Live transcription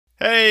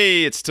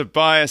Hey, it's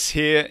Tobias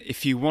here.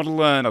 If you want to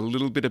learn a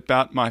little bit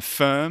about my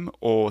firm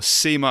or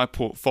see my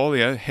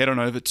portfolio, head on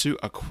over to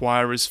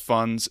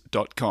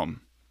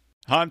acquirersfunds.com.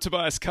 Hi, I'm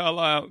Tobias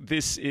Carlisle.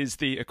 This is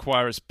the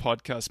Acquirers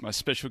Podcast. My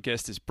special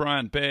guest is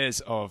Brian Bears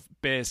of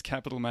Bears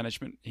Capital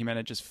Management. He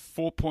manages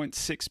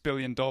 $4.6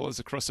 billion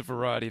across a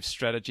variety of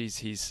strategies.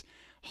 He's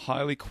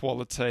highly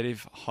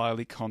qualitative,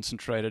 highly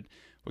concentrated.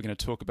 We're going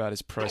to talk about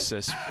his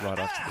process right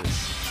after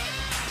this.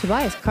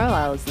 Tobias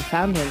Carlisle is the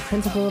founder and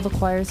principal of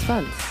Acquirers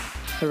Funds.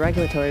 For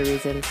regulatory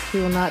reasons, he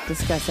will not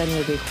discuss any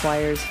of the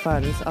Acquirers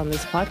Funds on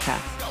this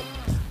podcast.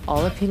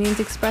 All opinions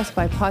expressed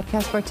by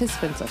podcast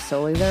participants are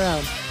solely their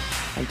own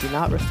and do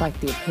not reflect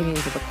the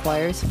opinions of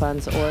Acquirers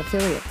Funds or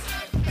affiliates.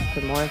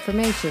 For more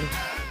information,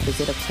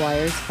 visit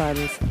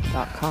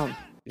acquirersfunds.com.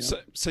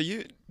 So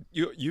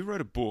you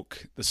wrote a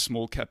book, The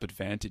Small Cap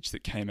Advantage,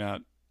 that came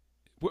out.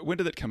 When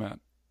did it come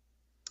out?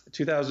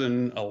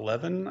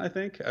 2011, I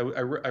think. I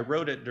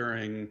wrote it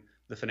during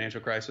the financial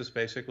crisis,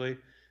 basically,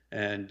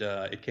 and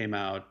it came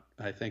out.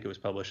 I think it was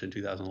published in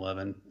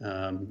 2011.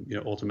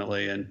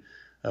 Ultimately, and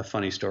a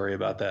funny story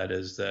about that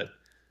is that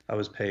I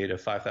was paid a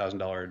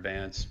 $5,000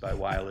 advance by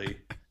Wiley,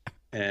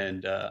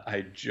 and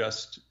I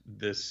just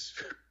this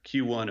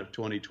Q1 of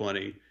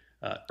 2020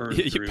 earned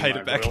through paid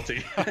my it back.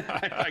 royalty.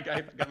 I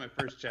got my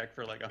first check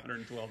for like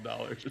 $112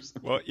 or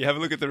something. Well, you have a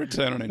look at the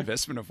return on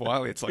investment of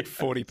Wiley. It's like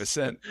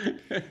 40%.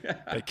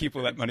 They keep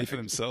all that money for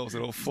themselves.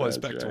 It all flows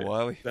back to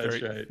Wiley.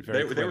 That's right.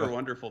 They were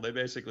wonderful. They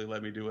basically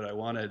let me do what I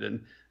wanted.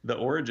 And the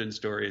origin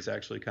story is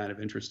actually kind of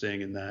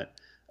interesting in that.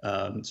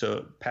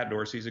 So Pat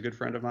Dorsey's a good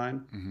friend of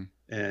mine. Mm-hmm.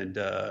 And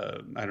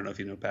I don't know if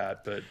you know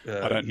Pat, but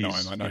I don't know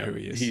him. I know who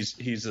he is.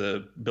 He's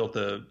built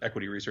the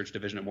equity research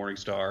division at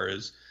Morningstar,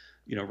 is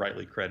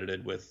rightly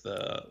credited with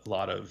a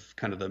lot of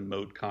kind of the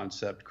moat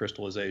concept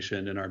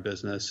crystallization in our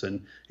business.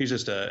 And he's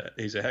a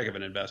heck of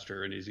an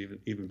investor, and he's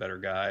even better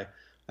guy.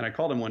 And I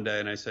called him one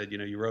day and I said,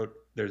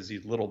 there's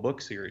these little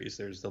book series.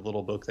 There's the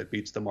little book that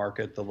beats the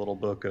market, the little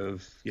book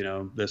of,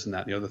 this and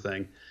that and the other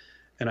thing.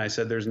 And I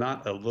said, there's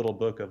not a little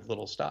book of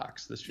little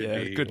stocks. This should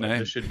be good name.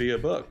 This should be a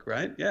book,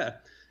 right? Yeah.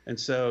 And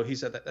so he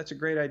said, that's a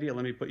great idea.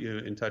 Let me put you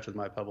in touch with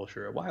my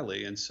publisher at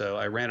Wiley. And so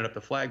I ran it up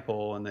the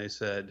flagpole, and they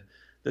said,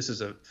 this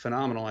is a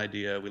phenomenal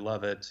idea. We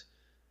love it,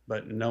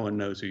 but no one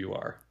knows who you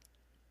are.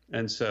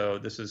 And so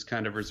this is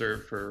kind of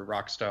reserved for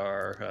rock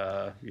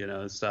star,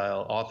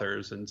 style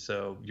authors. And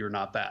so you're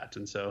not that.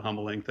 And so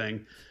humbling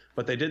thing.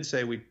 But they did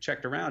say, we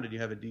checked around and you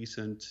have a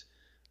decent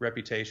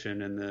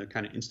reputation in the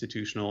kind of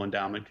institutional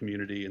endowment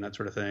community and that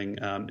sort of thing.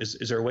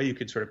 Is there a way you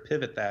could sort of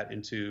pivot that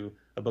into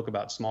a book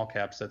about small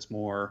caps that's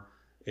more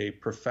a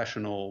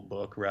professional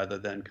book rather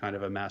than kind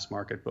of a mass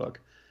market book?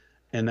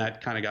 And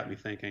that kind of got me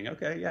thinking,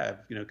 okay, yeah,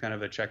 kind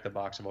of a check the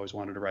box. I've always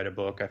wanted to write a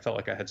book. I felt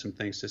like I had some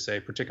things to say,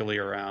 particularly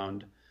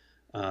around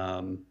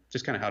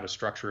just kind of how to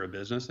structure a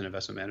business, an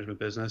investment management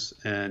business.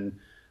 And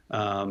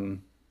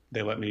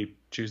they let me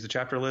choose the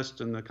chapter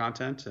list and the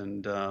content.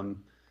 And,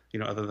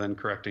 other than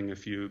correcting a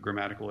few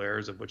grammatical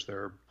errors, of which there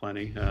are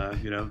plenty,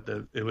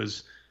 it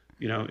was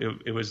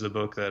the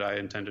book that I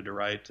intended to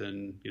write.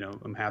 And,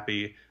 I'm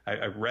happy.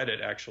 I read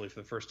it actually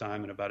for the first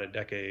time in about a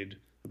decade,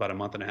 about a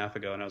month and a half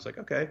ago. And I was like,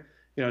 okay,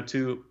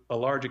 to a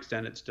large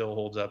extent, it still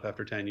holds up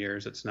after 10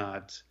 years. It's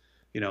not,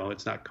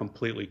 it's not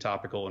completely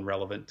topical and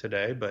relevant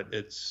today, but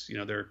it's,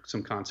 there are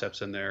some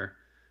concepts in there,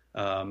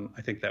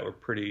 I think that were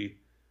pretty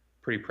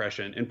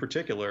prescient. In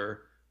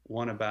particular,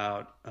 one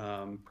about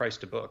price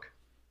to book.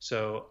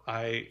 So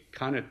I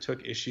kind of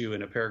took issue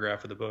in a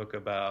paragraph of the book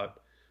about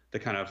the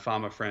kind of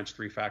Fama-French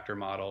three-factor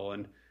model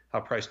and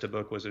how price to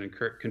book was a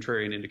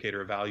contrarian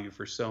indicator of value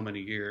for so many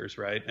years,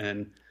 right?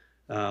 And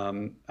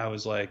I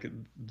was like,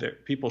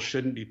 people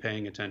shouldn't be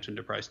paying attention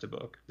to price to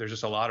book. There's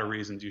just a lot of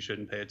reasons you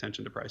shouldn't pay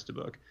attention to price to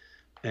book.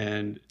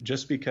 And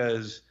just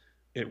because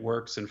it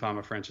works in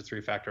Fama-French, a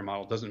three-factor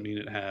model, doesn't mean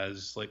it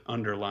has like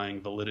underlying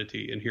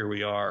validity. And here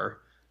we are,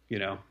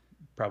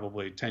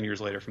 probably 10 years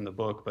later from the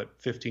book, but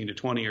 15 to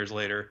 20 years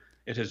later,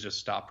 it has just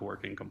stopped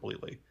working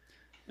completely.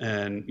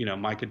 And,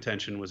 my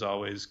contention was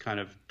always kind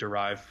of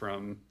derived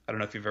from, I don't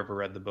know if you've ever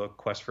read the book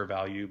Quest for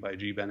Value by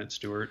G. Bennett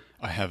Stewart.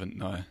 I haven't,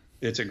 no.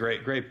 It's a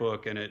great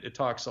book, and it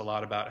talks a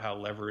lot about how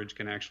leverage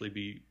can actually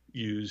be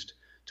used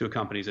to a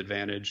company's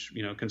advantage,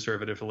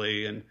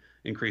 conservatively, and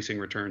increasing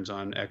returns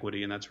on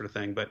equity and that sort of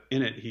thing. But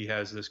in it, he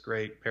has this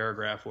great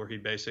paragraph where he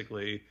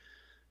basically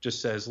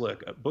just says,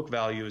 look, book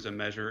value is a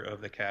measure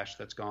of the cash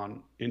that's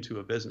gone into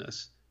a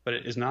business, but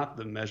it is not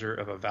the measure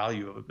of a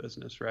value of a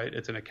business, right?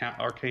 It's an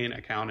arcane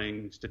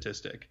accounting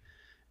statistic,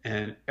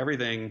 and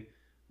everything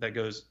that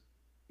goes,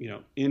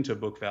 into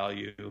book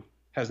value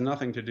has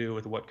nothing to do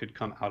with what could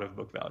come out of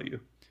book value,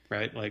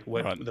 right? Like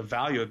the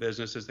value of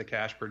business is the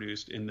cash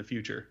produced in the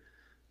future.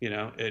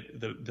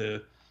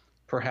 The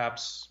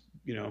perhaps,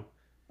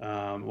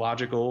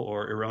 logical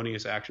or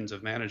erroneous actions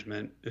of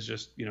management is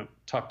just,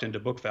 tucked into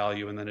book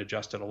value and then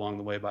adjusted along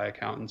the way by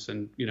accountants.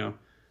 And,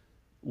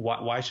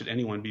 why should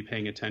anyone be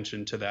paying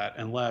attention to that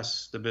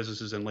unless the business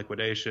is in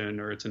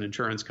liquidation or it's an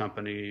insurance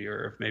company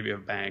or if maybe a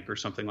bank or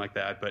something like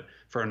that. But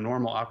for a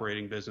normal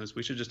operating business,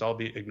 we should just all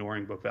be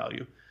ignoring book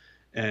value.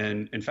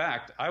 And in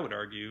fact, I would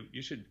argue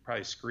you should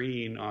probably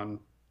screen on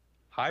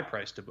high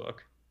price to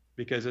book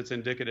because it's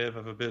indicative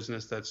of a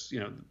business that's,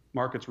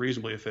 market's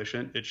reasonably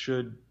efficient. It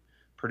should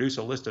produce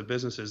a list of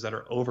businesses that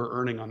are over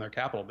earning on their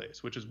capital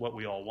base, which is what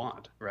we all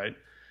want, right?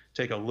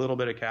 Take a little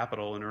bit of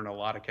capital and earn a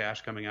lot of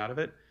cash coming out of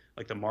it.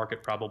 Like the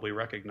market probably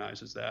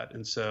recognizes that.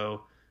 And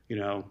so,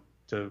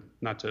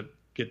 not to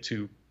get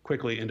too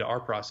quickly into our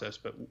process,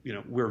 but,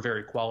 we're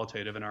very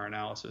qualitative in our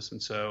analysis.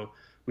 And so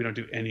we don't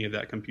do any of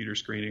that computer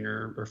screening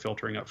or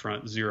filtering up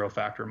front, zero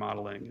factor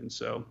modeling. And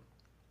so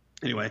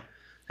anyway,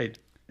 hate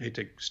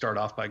to start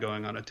off by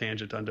going on a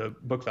tangent onto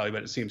book value,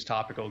 but it seems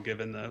topical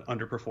given the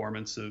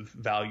underperformance of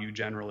value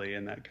generally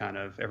and that kind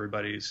of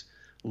everybody's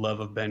love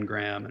of Ben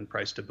Graham and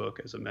price to book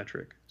as a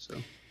metric. So.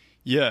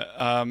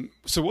 Yeah.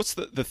 So what's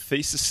the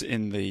thesis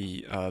in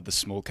the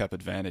Small Cap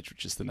Advantage,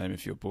 which is the name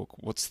of your book?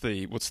 What is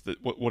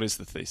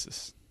the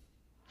thesis?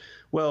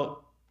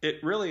 Well,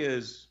 it really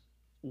is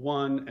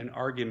an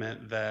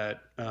argument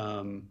that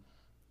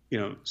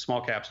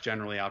small caps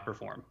generally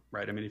outperform,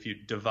 right? I mean, if you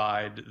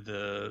divide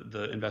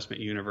the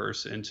investment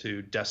universe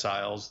into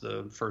deciles,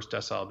 the first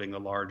decile being the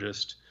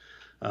largest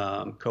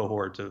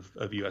cohort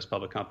of U.S.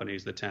 public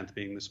companies, the 10th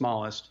being the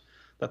smallest,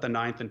 that the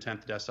 9th and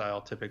 10th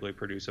decile typically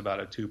produce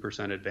about a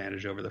 2%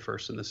 advantage over the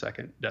first and the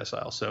second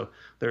decile. So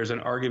there's an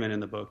argument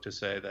in the book to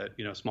say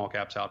that, small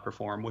caps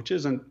outperform, which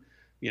isn't,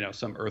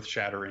 some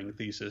earth-shattering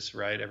thesis,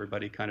 right?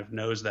 Everybody kind of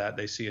knows that.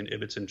 They see an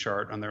Ibbotson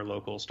chart on their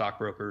local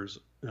stockbroker's,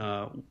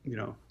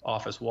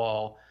 office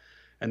wall,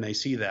 and they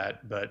see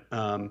that, but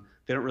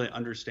they don't really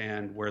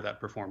understand where that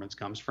performance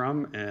comes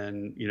from.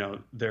 And,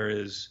 there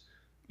is,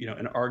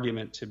 an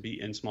argument to be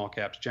in small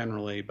caps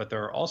generally, but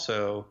there are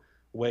also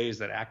ways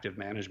that active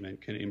management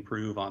can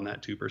improve on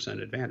that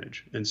 2%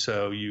 advantage. And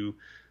so you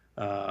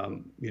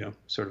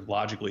sort of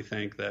logically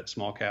think that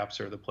small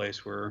caps are the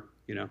place where,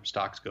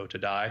 stocks go to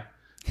die,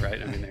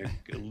 right? I mean,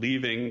 they're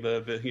leaving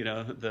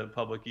the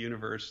public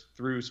universe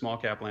through small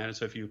cap land. And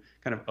so if you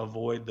kind of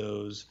avoid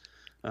those,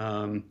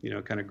 kind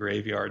of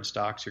graveyard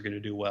stocks, you're going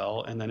to do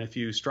well. And then if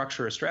you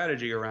structure a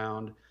strategy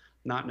around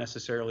not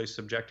necessarily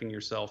subjecting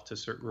yourself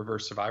to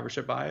reverse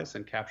survivorship bias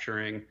and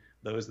capturing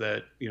those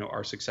that,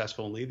 are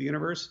successful and leave the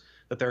universe,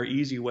 that there are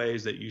easy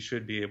ways that you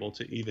should be able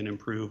to even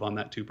improve on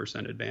that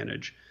 2%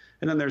 advantage.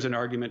 And then there's an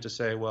argument to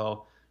say,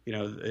 well,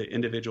 the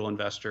individual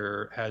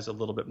investor has a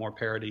little bit more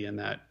parity in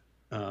that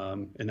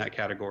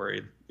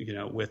category,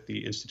 with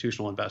the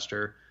institutional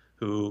investor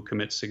who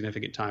commits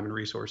significant time and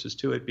resources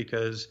to it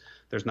because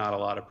there's not a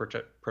lot of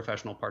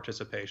professional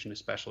participation,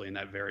 especially in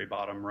that very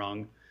bottom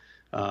rung,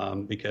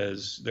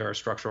 because there are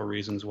structural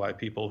reasons why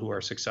people who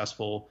are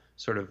successful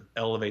sort of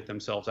elevate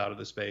themselves out of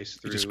the space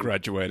through just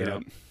graduate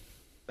out.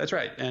 That's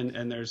right.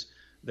 And there's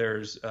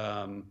there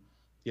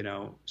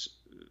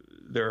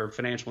are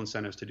financial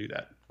incentives to do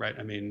that, right?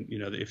 I mean,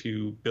 if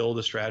you build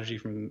a strategy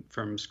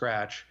from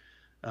scratch,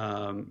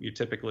 you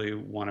typically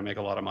want to make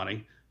a lot of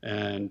money.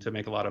 And to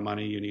make a lot of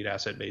money, you need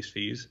asset-based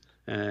fees.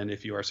 And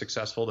if you are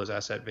successful, those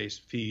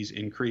asset-based fees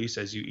increase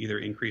as you either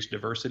increase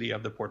diversity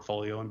of the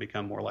portfolio and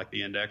become more like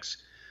the index,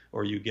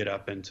 or you get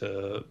up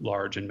into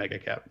large and mega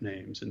cap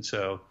names. And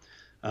so,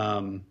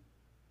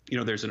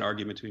 there's an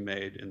argument to be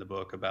made in the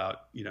book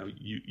about,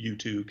 you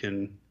too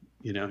can,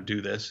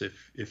 do this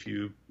if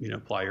you,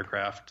 apply your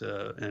craft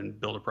and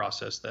build a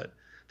process that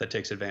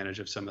takes advantage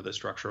of some of the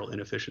structural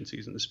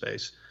inefficiencies in the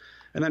space.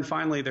 And then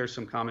finally, there's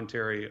some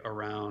commentary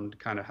around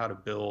kind of how to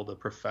build a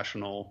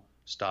professional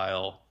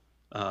style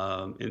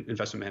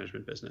investment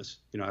management business.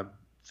 I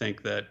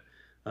think that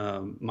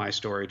my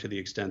story, to the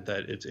extent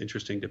that it's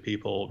interesting to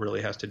people,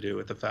 really has to do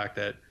with the fact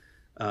that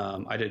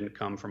I didn't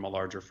come from a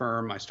larger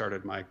firm. I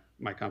started my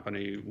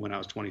company when I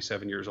was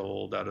 27 years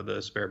old out of the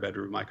spare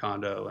bedroom of my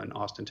condo in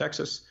Austin,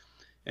 Texas.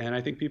 And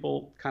I think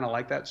people kind of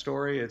like that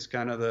story. It's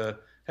kind of the,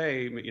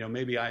 hey,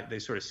 maybe they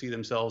sort of see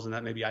themselves in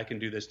that. Maybe I can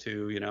do this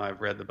too.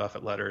 I've read the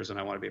Buffett letters and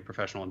I want to be a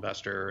professional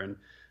investor,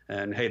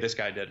 and hey, this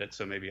guy did it,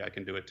 so maybe I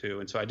can do it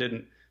too. And so I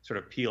didn't sort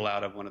of peel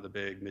out of one of the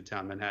big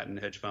Midtown Manhattan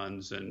hedge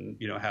funds and,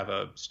 have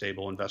a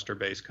stable investor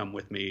base come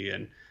with me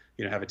and,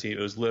 have a team.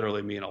 It was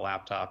literally me and a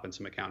laptop and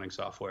some accounting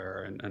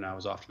software, and I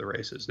was off to the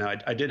races. Now,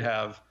 I did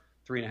have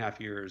 3.5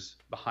 years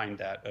behind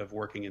that of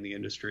working in the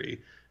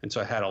industry. And so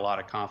I had a lot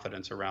of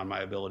confidence around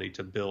my ability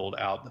to build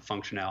out the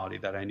functionality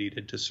that I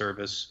needed to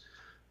service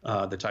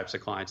the types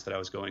of clients that I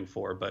was going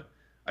for. But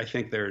I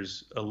think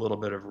there's a little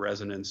bit of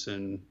resonance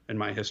in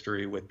my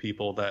history with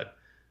people that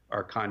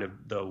are kind of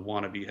the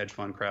wannabe hedge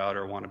fund crowd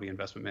or wannabe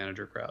investment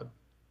manager crowd.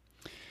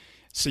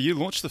 So you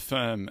launched the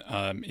firm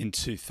in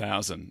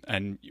 2000,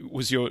 and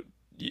was your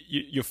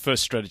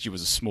first strategy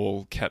was a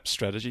small cap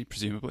strategy,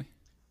 presumably?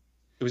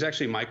 It was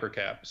actually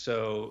microcap.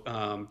 So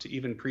to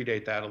even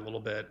predate that a little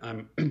bit,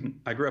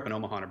 I grew up in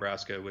Omaha,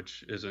 Nebraska,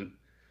 which isn't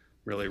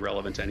really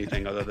relevant to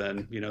anything other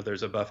than,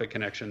 there's a Buffett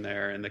connection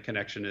there. And the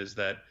connection is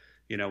that,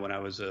 when I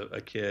was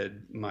a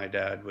kid, my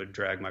dad would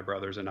drag my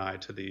brothers and I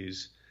to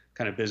these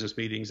kind of business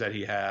meetings that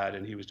he had,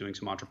 and he was doing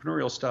some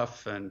entrepreneurial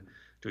stuff and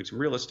doing some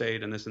real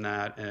estate and this and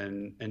that.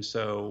 And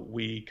so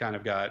we kind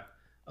of got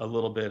a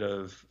little bit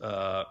of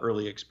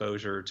early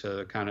exposure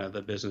to kind of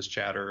the business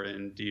chatter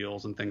and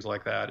deals and things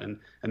like that. And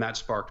that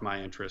sparked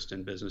my interest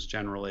in business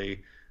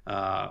generally.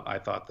 I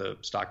thought the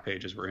stock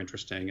pages were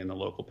interesting in the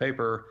local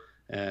paper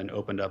and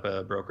opened up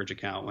a brokerage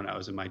account when I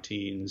was in my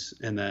teens.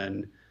 And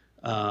then,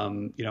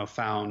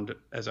 found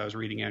as I was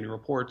reading annual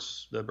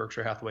reports, the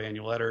Berkshire Hathaway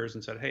annual letters,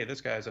 and said, hey, this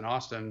guy's in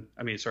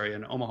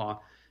in Omaha.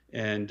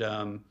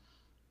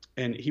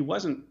 And he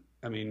wasn't,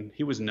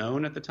 he was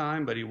known at the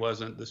time, but he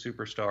wasn't the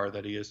superstar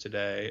that he is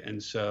today.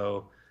 And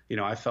so,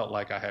 I felt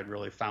like I had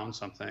really found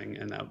something,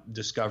 and that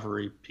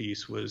discovery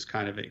piece was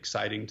kind of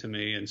exciting to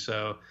me. And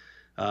so,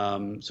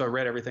 so I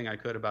read everything I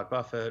could about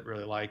Buffett,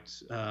 really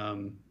liked,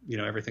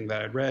 everything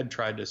that I'd read,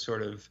 tried to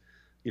sort of,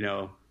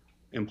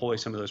 employ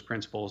some of those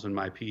principles in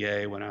my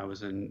PA when I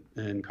was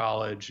in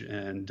college.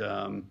 And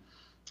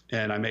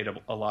I made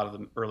a lot of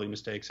the early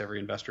mistakes every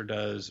investor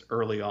does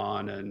early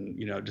on, and,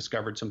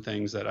 discovered some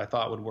things that I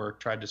thought would work,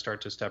 tried to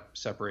start to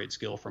separate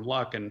skill from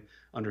luck and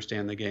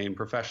understand the game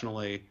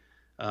professionally.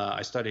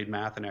 I studied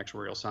math and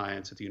actuarial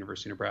science at the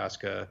University of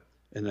Nebraska,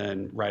 and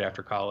then right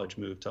after college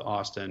moved to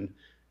Austin.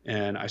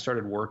 And I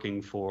started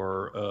working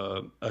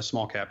for a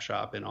small cap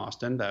shop in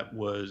Austin that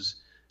was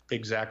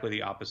exactly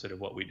the opposite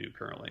of what we do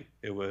currently.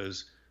 It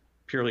was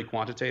purely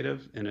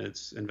quantitative in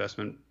its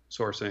investment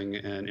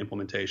sourcing and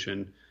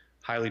implementation,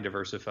 highly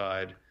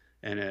diversified,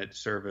 and it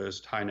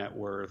serviced high net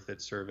worth.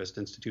 It serviced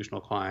institutional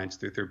clients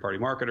through third-party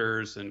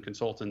marketers and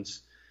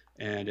consultants,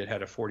 and it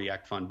had a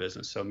 40-act fund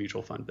business, so a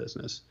mutual fund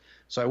business.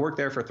 So I worked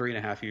there for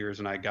 3.5 years,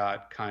 and I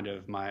got kind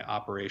of my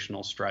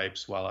operational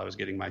stripes while I was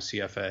getting my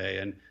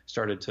CFA, and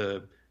started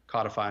to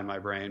codify in my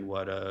brain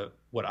what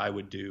I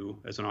would do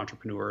as an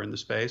entrepreneur in the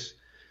space.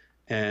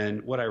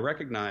 And what I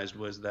recognized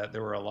was that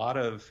there were a lot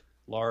of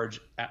large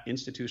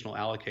institutional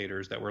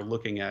allocators that were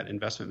looking at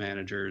investment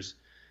managers,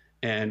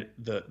 and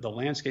the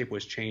landscape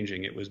was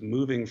changing. It was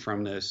moving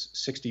from this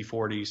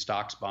 60-40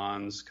 stocks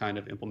bonds kind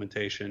of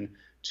implementation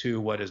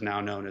to what is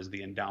now known as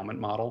the endowment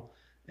model.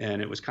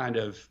 And it was kind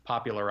of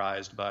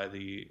popularized by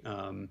the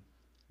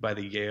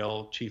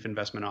Yale chief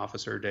investment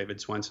officer, David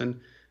Swensen.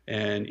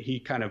 And he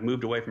kind of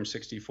moved away from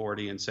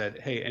 60-40 and said,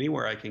 hey,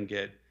 anywhere I can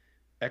get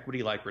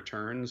equity-like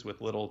returns with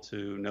little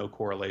to no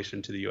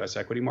correlation to the U.S.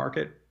 equity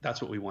market,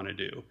 that's what we want to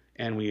do.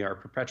 And we are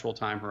perpetual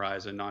time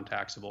horizon,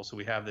 non-taxable, so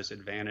we have this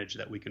advantage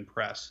that we can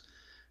press.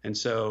 And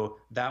so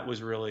that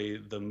was really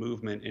the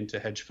movement into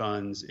hedge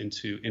funds,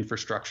 into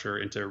infrastructure,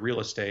 into real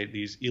estate,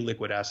 these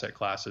illiquid asset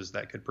classes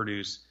that could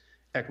produce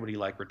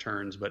equity-like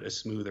returns, but a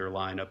smoother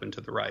line up and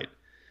to the right.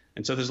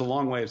 And so there's a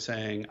long way of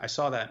saying I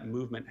saw that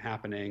movement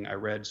happening. I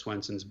read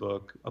Swensen's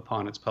book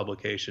upon its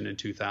publication in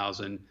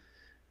 2000.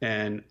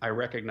 And I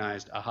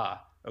recognized,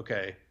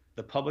 okay,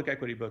 the public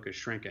equity book is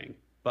shrinking,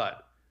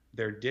 but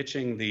they're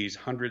ditching these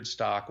 100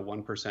 stock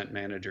 1%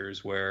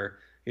 managers where,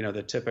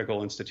 the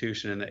typical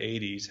institution in the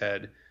 80s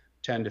had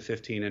 10 to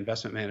 15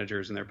 investment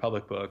managers in their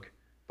public book,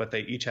 but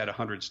they each had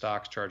 100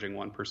 stocks charging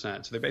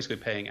 1%. So they're basically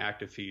paying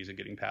active fees and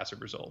getting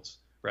passive results,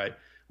 right?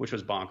 Which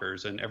was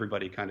bonkers, and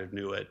everybody kind of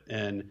knew it.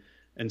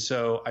 And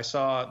so I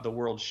saw the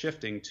world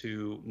shifting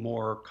to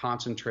more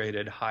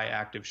concentrated, high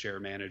active share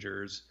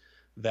managers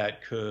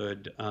that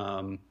could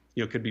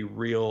be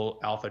real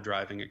alpha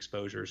driving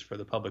exposures for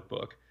the public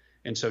book.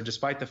 And so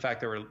despite the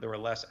fact there were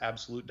less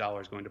absolute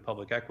dollars going to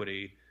public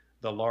equity,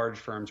 the large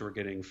firms were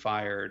getting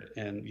fired,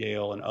 and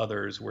Yale and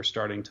others were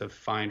starting to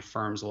find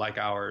firms like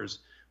ours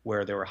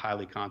where they were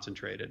highly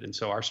concentrated. And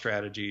so our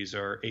strategies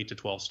are 8 to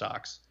 12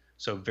 stocks,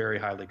 so very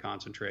highly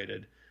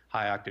concentrated,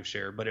 high active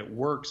share. But it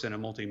works in a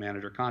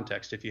multi-manager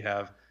context. If you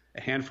have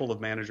a handful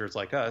of managers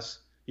like us,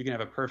 you can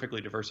have a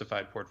perfectly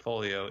diversified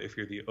portfolio if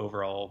you're the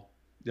overall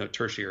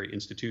tertiary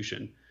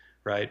institution,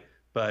 right?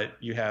 But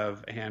you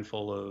have a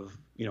handful of,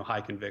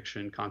 high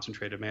conviction,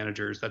 concentrated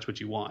managers. That's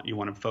what you want. You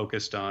want them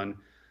focused on,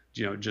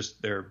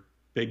 just their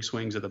big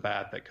swings of the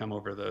bat that come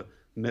over the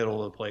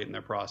middle of the plate in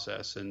their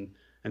process. And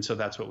so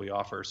that's what we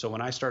offer. So when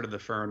I started the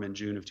firm in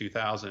June of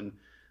 2000,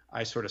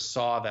 I sort of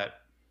saw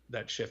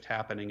that shift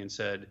happening and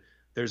said,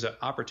 there's an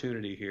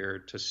opportunity here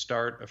to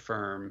start a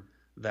firm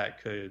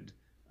that could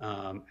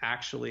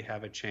actually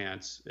have a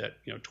chance at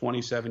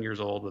 27 years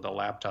old with a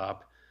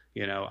laptop.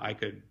 I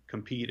could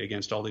compete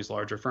against all these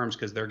larger firms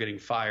because they're getting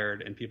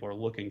fired and people are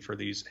looking for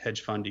these hedge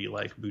fundy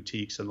like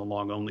boutiques in the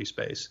long only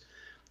space.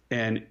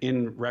 And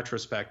in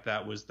retrospect,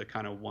 that was the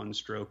kind of one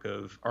stroke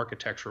of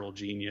architectural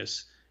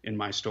genius in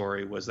my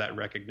story, was that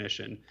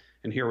recognition.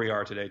 And here we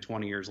are today,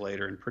 20 years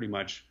later, and pretty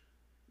much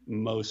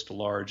most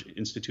large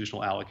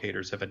institutional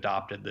allocators have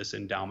adopted this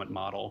endowment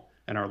model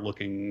and are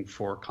looking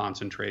for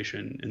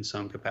concentration in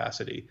some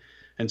capacity.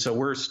 And so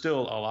we're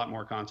still a lot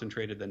more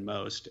concentrated than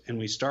most. And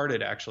we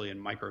started actually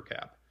in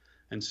microcap.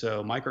 And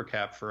so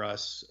microcap for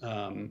us,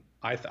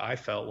 I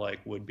felt like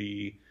would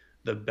be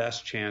the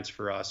best chance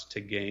for us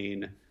to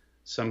gain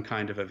some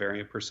kind of a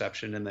variant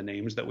perception in the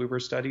names that we were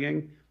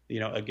studying,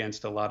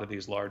 against a lot of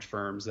these large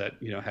firms that,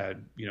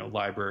 had,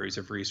 libraries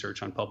of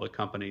research on public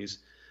companies,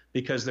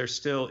 because there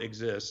still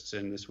exists,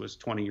 and this was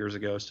 20 years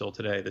ago, still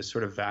today, this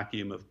sort of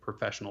vacuum of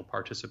professional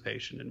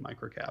participation in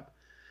microcap.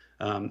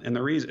 And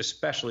the reason,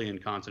 especially in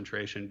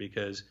concentration,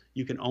 because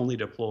you can only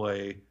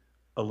deploy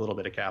a little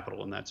bit of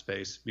capital in that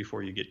space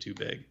before you get too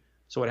big.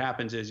 So what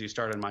happens is you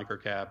start in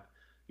microcap,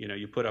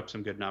 you put up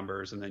some good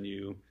numbers, and then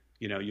you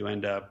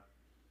end up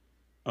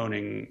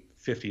owning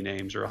 50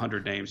 names or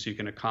 100 names, so you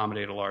can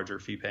accommodate a larger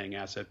fee-paying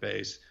asset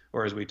base.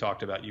 Or as we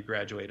talked about, you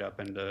graduate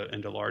up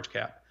into large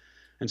cap.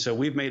 And so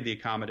we've made the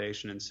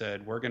accommodation and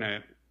said we're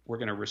gonna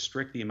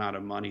restrict the amount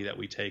of money that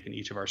we take in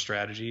each of our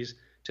strategies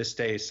to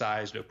stay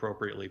sized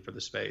appropriately for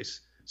the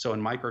space. So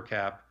in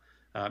microcap,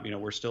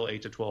 we're still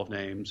 8 to 12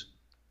 names,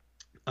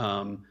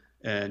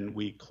 and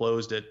we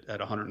closed it at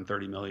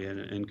 130 million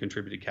in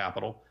contributed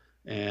capital,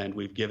 and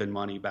we've given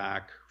money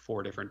back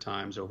 4 different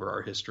times over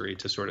our history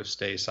to sort of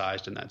stay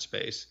sized in that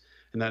space.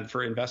 And then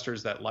for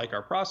investors that like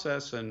our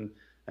process and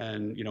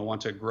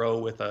want to grow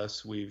with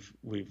us, we've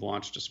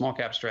launched a small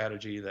cap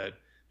strategy that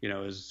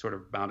is sort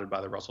of bounded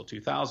by the Russell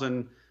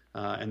 2000.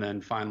 And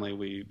then finally,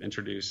 we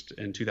introduced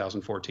in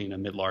 2014 a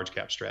mid-large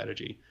cap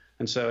strategy.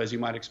 And so as you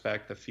might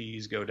expect, the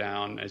fees go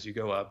down as you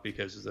go up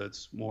because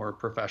it's more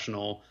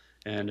professional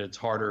and it's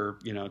harder,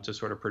 to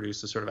sort of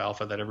produce the sort of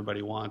alpha that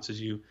everybody wants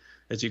as you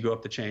go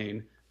up the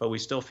chain. But we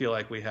still feel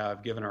like we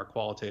have, given our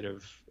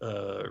qualitative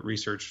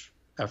research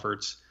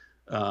efforts,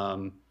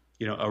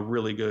 a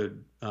really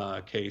good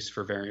case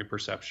for variant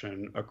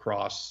perception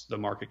across the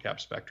market cap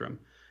spectrum.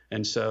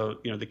 And so,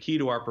 the key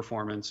to our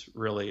performance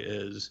really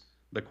is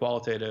the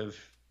qualitative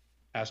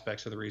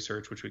aspects of the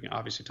research, which we can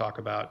obviously talk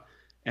about,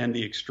 and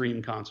the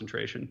extreme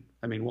concentration.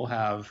 I mean, we'll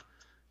have,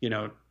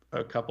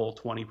 a couple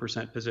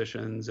 20%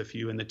 positions, a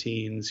few in the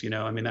teens,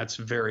 that's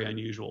very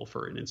unusual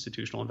for an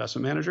institutional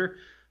investment manager,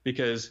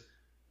 because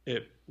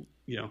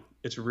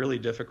it's really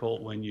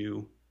difficult when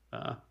you're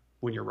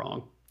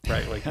wrong,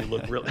 right? Like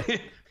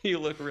you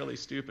look really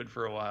stupid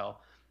for a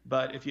while.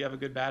 But if you have a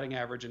good batting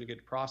average and a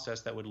good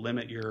process, that would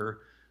limit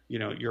your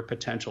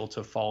potential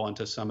to fall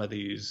into some of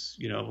these,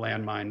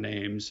 landmine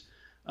names.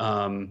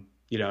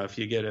 If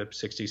you get a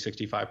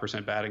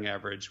 65% batting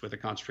average with a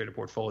concentrated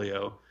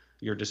portfolio,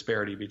 your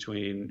disparity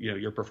between,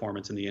 your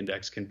performance in the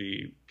index can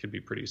be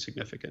pretty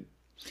significant.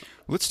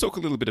 Let's talk a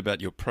little bit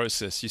about your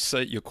process. You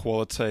say you're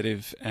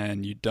qualitative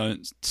and you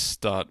don't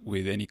start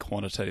with any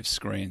quantitative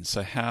screens.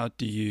 So how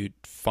do you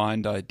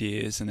find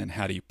ideas, and then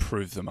how do you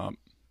prove them up?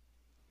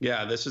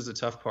 Yeah, this is the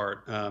tough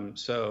part.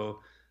 So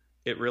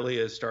it really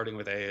is starting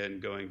with A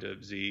and going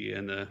to Z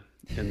in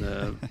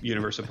the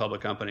universe of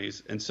public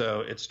companies. And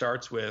so it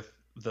starts with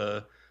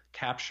the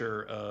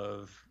capture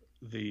of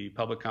the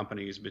public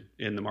companies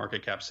in the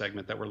market cap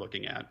segment that we're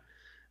looking at,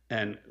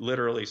 and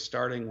literally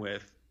starting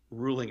with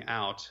ruling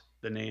out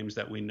the names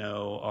that we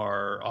know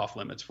are off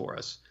limits for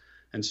us.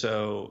 And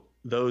so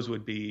those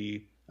would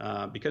be,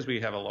 because we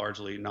have a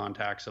largely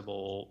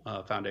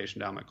non-taxable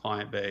foundation endowment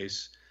client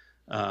base,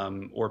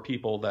 or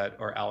people that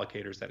are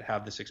allocators that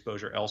have this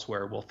exposure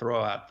elsewhere, we'll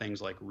throw out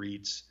things like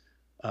REITs,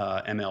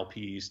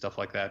 MLPs, stuff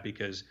like that,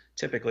 because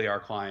typically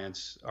our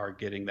clients are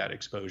getting that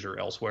exposure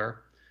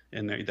elsewhere.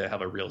 And they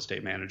have a real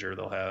estate manager,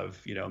 they'll have,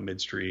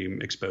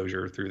 midstream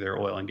exposure through their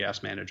oil and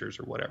gas managers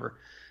or whatever.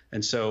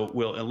 And so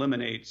we'll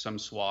eliminate some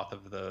swath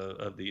of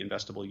the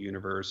investable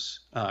universe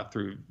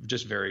through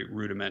just very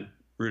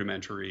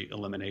rudimentary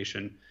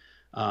elimination.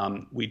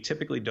 We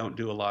typically don't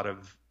do a lot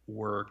of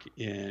work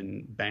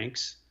in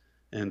banks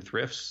and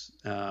thrifts.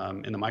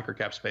 In the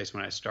microcap space,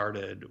 when I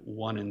started,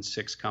 1 in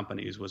 6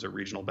 companies was a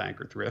regional bank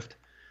or thrift.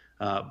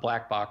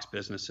 Black box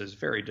businesses,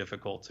 very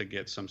difficult to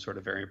get some sort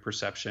of variant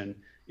perception.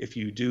 If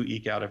you do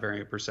eke out a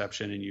variant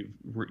perception and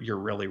you're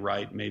really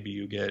right, maybe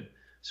you get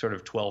sort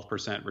of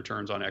 12%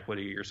 returns on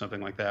equity or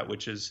something like that,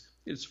 which is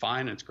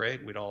fine. It's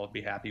great. We'd all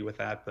be happy with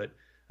that. But,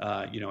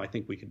 I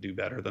think we could do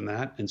better than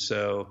that. And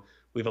so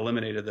we've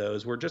eliminated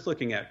those. We're just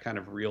looking at kind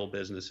of real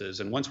businesses.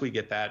 And once we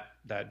get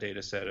that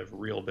data set of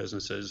real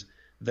businesses,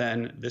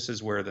 then this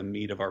is where the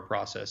meat of our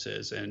process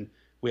is. And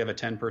we have a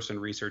 10-person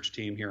research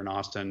team here in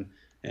Austin.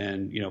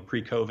 And,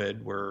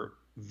 pre-COVID, we're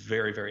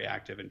very, very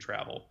active in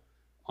travel,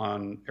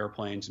 on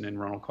airplanes and in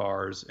rental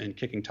cars, and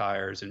kicking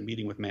tires and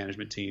meeting with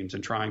management teams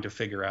and trying to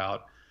figure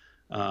out,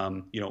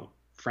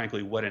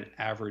 frankly, what an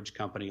average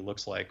company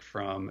looks like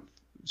from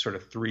sort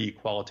of 3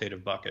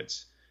 qualitative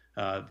buckets.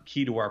 The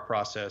key to our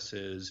process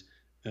is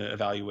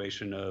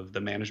evaluation of the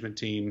management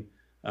team,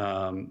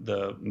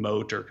 the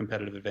moat or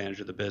competitive advantage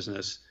of the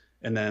business,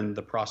 and then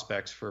the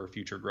prospects for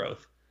future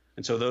growth.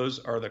 And so those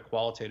are the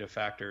qualitative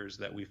factors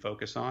that we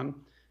focus on.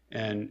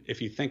 And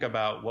if you think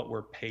about what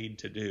we're paid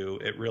to do,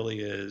 it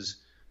really is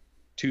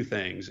 2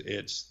 things.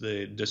 It's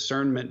the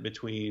discernment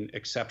between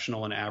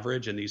exceptional and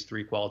average in these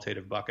 3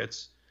 qualitative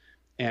buckets.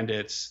 And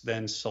it's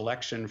then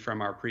selection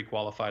from our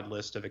pre-qualified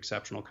list of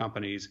exceptional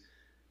companies,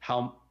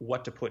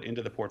 what to put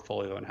into the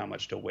portfolio and how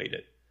much to weight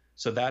it.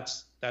 So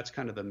that's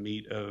kind of the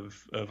meat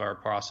of our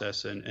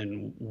process.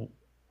 And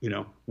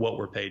what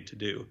we're paid to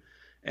do.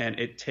 And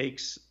it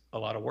takes a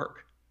lot of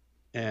work.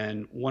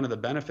 And one of the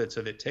benefits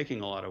of it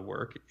taking a lot of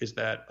work is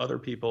that other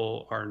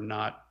people are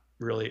not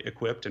really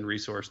equipped and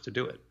resourced to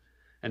do it.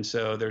 And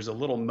so there's a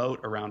little moat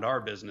around our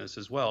business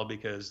as well,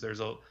 because there's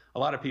a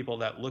lot of people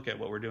that look at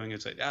what we're doing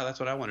and say, that's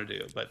what I want to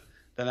do. But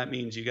then that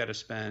means you got to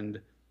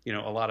spend, a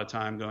lot of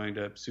time going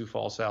to Sioux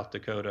Falls, South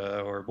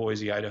Dakota, or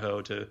Boise,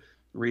 Idaho to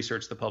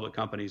research the public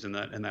companies in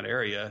that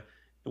area,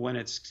 when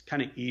it's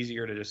kind of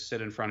easier to just sit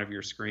in front of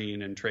your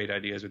screen and trade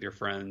ideas with your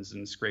friends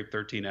and scrape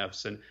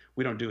 13Fs. And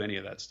we don't do any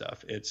of that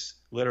stuff. It's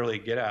literally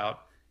get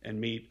out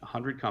and meet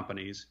 100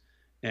 companies.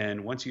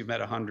 And once you've met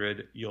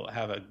 100, you'll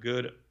have a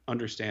good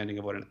understanding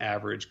of what an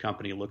average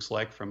company looks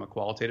like from a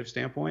qualitative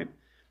standpoint,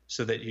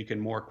 so that you can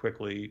more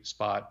quickly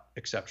spot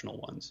exceptional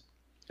ones.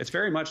 It's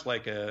very much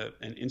like an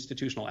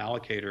institutional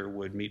allocator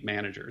would meet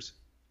managers,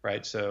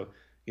 right? So,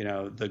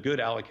 the good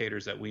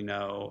allocators that we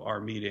know are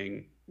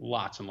meeting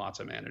lots and lots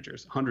of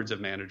managers, hundreds of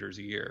managers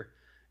a year.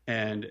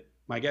 And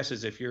my guess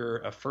is if you're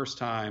a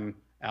first-time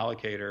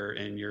allocator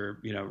and you're,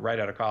 right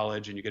out of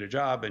college and you get a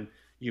job and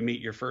you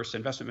meet your first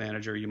investment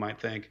manager, you might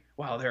think,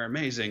 wow, they're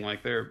amazing.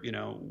 Like we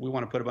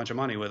want to put a bunch of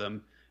money with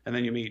them. And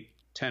then you meet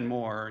 10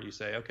 more, you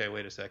say, okay,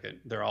 wait a second.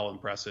 They're all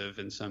impressive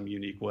in some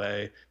unique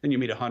way. Then you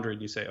meet 100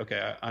 and you say, okay,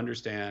 I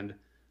understand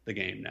the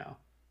game now.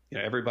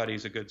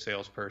 Everybody's a good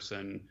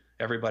salesperson.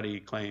 Everybody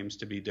claims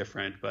to be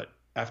different, but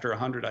after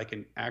 100, I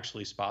can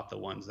actually spot the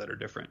ones that are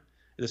different.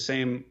 The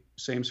same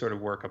sort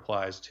of work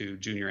applies to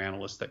junior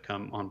analysts that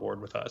come on board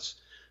with us.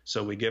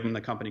 So we give them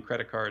the company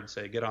credit card,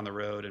 say, get on the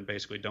road, and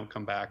basically don't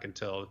come back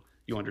until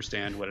you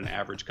understand what an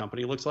average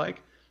company looks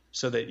like,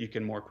 so that you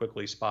can more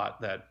quickly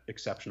spot that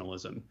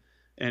exceptionalism.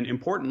 And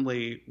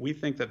importantly, we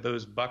think that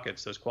those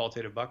buckets, those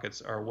qualitative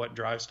buckets, are what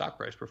drives stock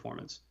price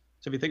performance.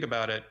 So if you think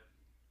about it,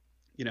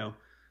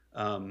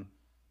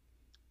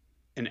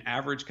 an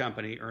average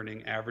company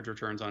earning average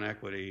returns on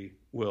equity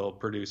will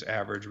produce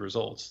average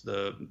results.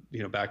 Back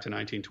to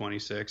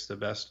 1926, the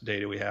best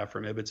data we have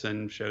from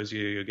Ibbotson shows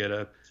you get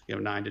a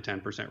 9 to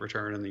 10%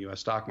 return in the U.S.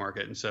 stock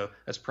market. And so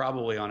that's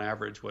probably on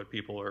average what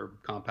people are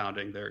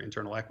compounding their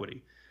internal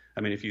equity.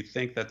 I mean, if you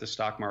think that the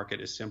stock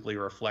market is simply a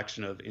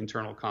reflection of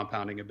internal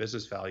compounding of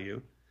business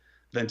value,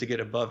 then to get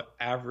above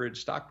average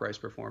stock price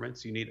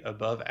performance, you need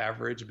above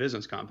average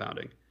business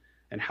compounding.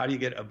 And how do you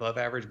get above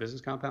average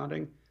business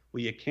compounding?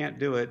 Well, you can't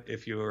do it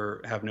if you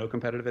have no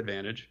competitive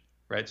advantage,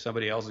 right?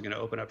 Somebody else is going to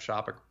open up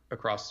shop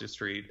across the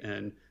street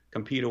and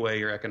compete away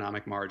your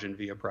economic margin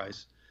via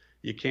price.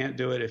 You can't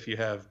do it if you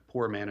have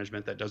poor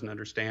management that doesn't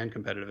understand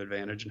competitive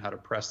advantage and how to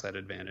press that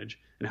advantage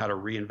and how to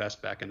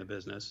reinvest back in the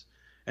business.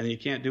 And you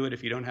can't do it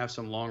if you don't have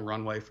some long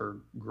runway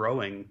for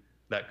growing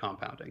that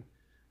compounding.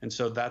 And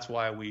so that's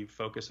why we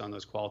focus on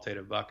those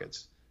qualitative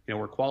buckets.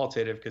 We're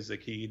qualitative because the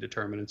key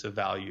determinants of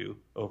value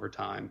over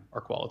time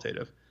are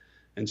qualitative.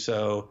 And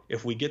so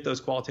if we get those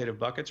qualitative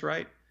buckets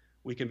right,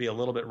 we can be a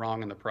little bit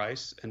wrong in the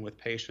price, and with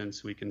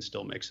patience, we can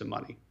still make some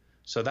money.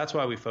 So that's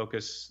why we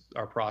focus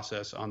our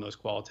process on those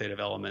qualitative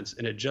elements.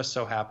 And it just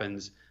so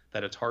happens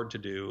that it's hard to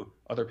do.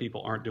 Other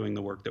people aren't doing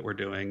the work that we're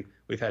doing.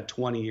 We've had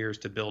 20 years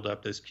to build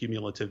up this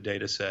cumulative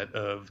data set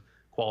of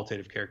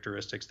qualitative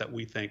characteristics that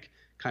we think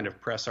kind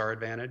of press our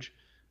advantage.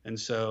 And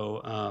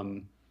so,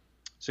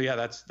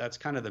 that's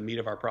kind of the meat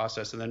of our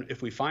process. And then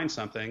if we find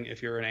something,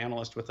 if you're an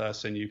analyst with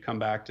us and you come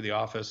back to the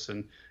office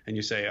and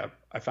you say,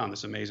 I found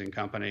this amazing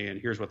company and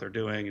here's what they're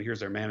doing and here's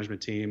their management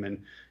team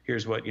and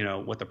here's what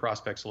the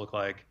prospects look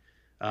like,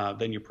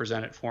 then you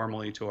present it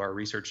formally to our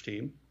research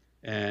team.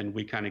 And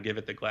we kind of give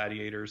it the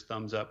gladiators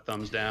thumbs up,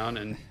 thumbs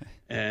down.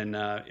 And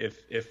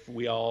if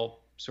we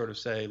all sort of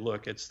say,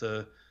 look, it's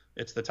the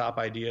top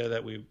idea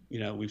that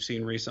we've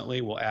seen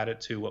recently, we'll add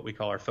it to what we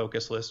call our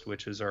focus list,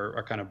 which is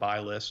our kind of buy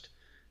list.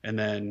 And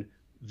then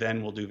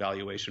we'll do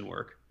valuation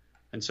work.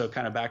 And so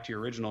kind of back to your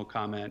original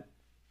comment,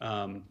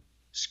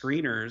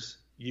 screeners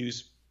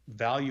use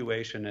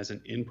valuation as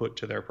an input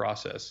to their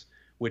process,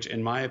 which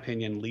in my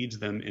opinion leads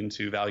them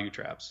into value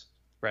traps,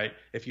 right?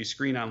 If you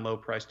screen on low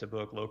price to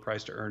book, low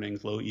price to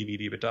earnings, low EV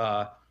to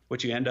EBITDA,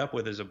 what you end up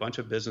with is a bunch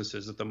of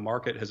businesses that the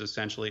market has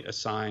essentially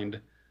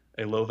assigned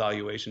a low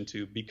valuation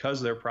to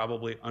because they're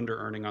probably under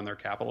earning on their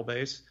capital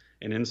base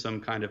and in some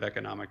kind of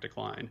economic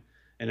decline.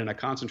 And in a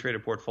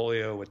concentrated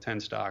portfolio with 10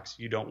 stocks,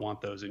 you don't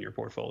want those in your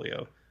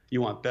portfolio.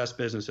 You want best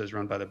businesses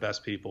run by the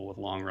best people with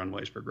long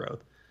runways for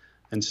growth.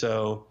 And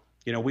so,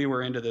 we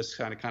were into this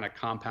kind of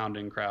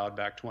compounding crowd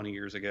back 20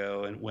 years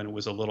ago, and when it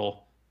was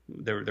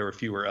there were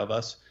fewer of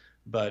us.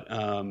 But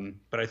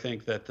I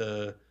think that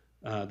the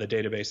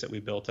database that we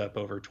built up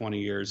over 20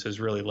 years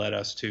has really led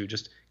us to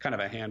just kind of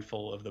a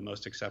handful of the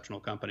most exceptional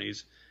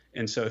companies.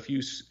 And so if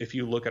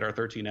you look at our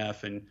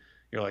 13F and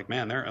you're like,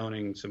 man, they're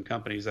owning some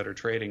companies that are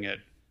trading at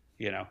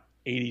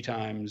 80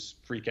 times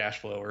free cash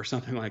flow or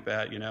something like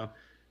that,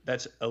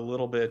 that's a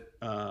little bit,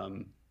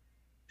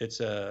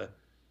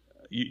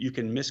 you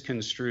can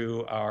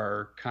misconstrue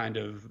our kind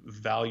of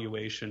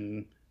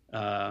valuation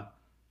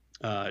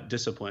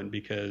discipline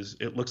because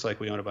it looks like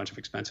we own a bunch of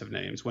expensive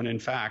names when in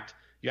fact,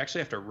 You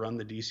actually have to run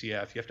the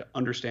DCF. You have to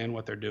understand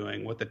what they're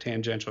doing, what the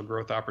tangential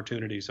growth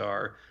opportunities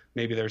are.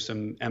 Maybe there's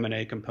some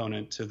M&A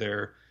component to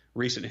their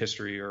recent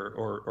history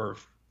or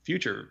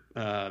future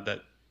that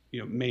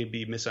may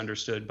be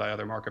misunderstood by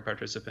other market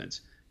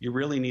participants. You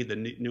really need the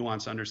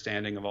nuanced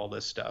understanding of all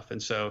this stuff.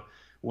 And so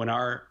when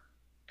our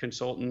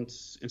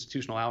consultants,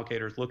 institutional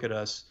allocators look at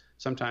us,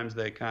 sometimes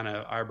they kind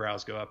of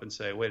eyebrows go up and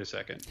say, wait a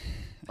second,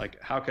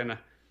 like how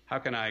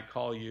can I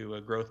call you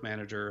a growth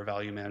manager, a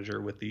value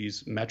manager with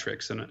these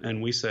metrics?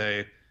 And we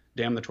say,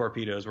 damn the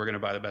torpedoes, we're going to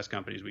buy the best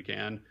companies we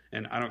can.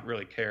 And I don't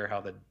really care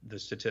how the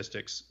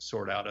statistics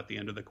sort out at the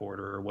end of the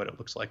quarter or what it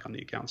looks like on the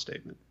account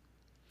statement.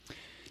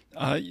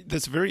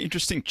 There's a very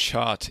interesting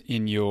chart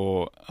in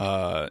your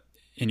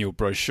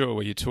brochure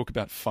where you talk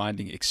about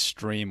finding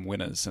extreme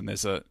winners. And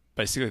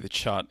basically the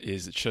chart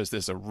it shows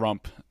there's a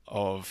rump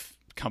of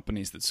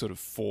companies that sort of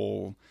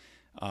fall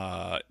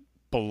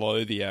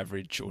below the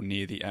average or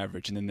near the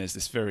average, and then there's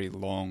this very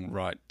long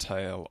right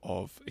tail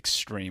of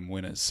extreme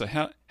winners. So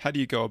how do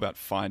you go about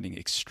finding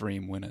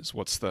extreme winners?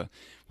 What's the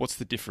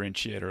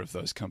differentiator of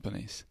those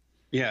companies?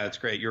 Yeah, it's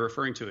great. You're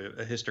referring to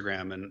a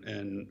histogram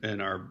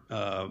in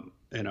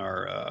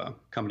our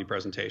company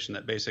presentation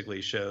that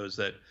basically shows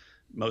that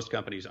most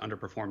companies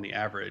underperform the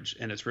average,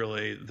 and it's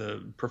really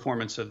the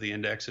performance of the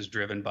index is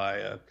driven by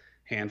a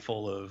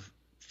handful of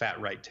fat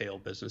right tail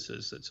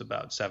businesses. It's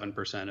about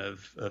 7%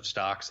 of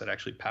stocks that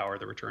actually power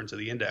the returns of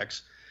the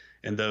index.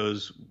 And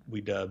those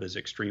we dub as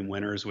extreme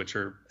winners, which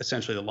are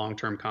essentially the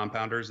long-term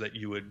compounders that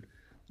you would,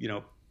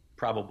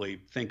 probably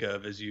think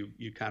of as you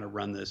kind of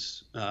run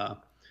this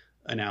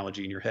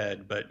analogy in your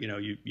head. But,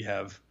 you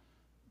have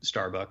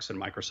Starbucks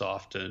and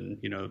Microsoft and,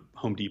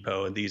 Home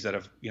Depot and these that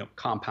have,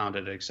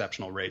 compounded at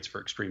exceptional rates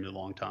for extremely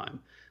long time.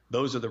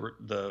 Those are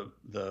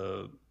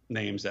the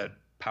names that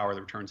power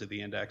the returns of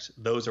the index.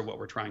 Those are what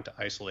we're trying to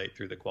isolate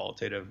through the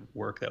qualitative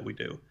work that we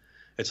do.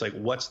 It's like,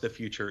 what's the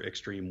future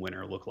extreme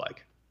winner look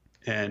like?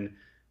 And,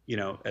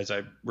 as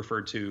I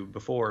referred to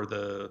before,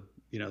 the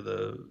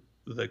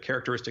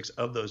characteristics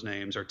of those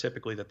names are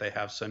typically that they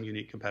have some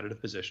unique competitive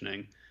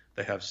positioning.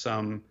 They have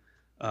some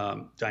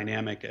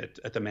dynamic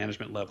at the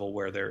management level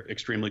where they're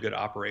extremely good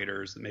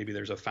operators. Maybe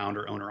there's a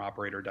founder owner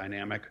operator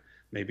dynamic.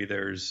 Maybe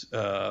there's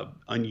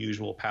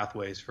unusual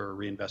pathways for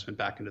reinvestment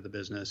back into the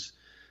business.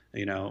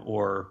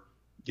 Or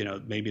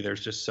maybe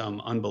there's just some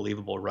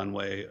unbelievable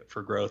runway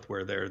for growth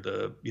where they're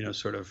the,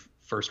 sort of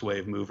first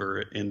wave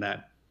mover in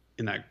that,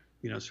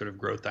 sort of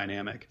growth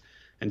dynamic.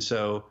 And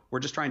so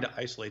we're just trying to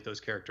isolate those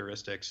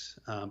characteristics.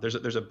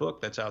 There's a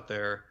book that's out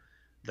there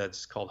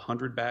that's called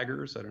 100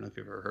 Baggers. I don't know if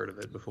you've ever heard of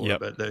it before, yep.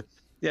 But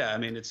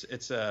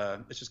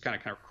it's just kind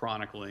of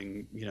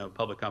chronicling,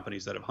 public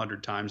companies that have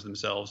 100 times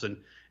themselves. And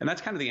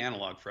that's kind of the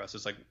analog for us.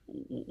 It's like,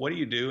 what do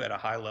you do at a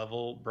high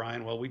level,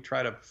 Brian? Well, we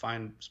try to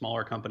find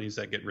smaller companies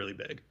that get really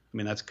big. I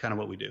mean, that's kind of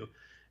what we do.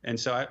 And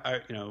so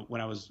I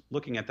when I was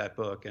looking at that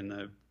book and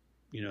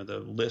the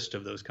list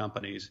of those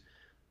companies,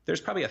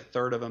 there's probably a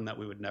third of them that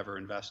we would never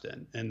invest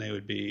in. And they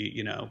would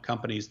be,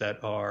 companies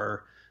that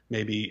are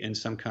maybe in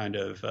some kind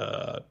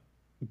of,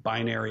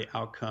 binary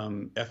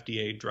outcome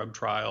FDA drug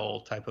trial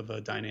type of a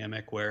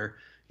dynamic where,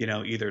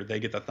 either they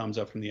get the thumbs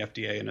up from the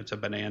FDA and it's a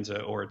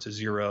bonanza or it's a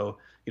zero.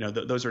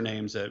 Those are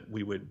names that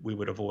we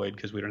would avoid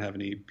because we don't have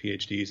any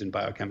PhDs in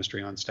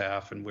biochemistry on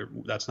staff, and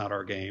that's not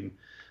our game.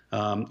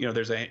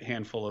 There's a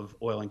handful of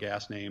oil and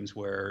gas names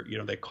where,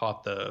 they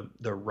caught the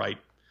right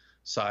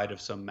side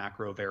of some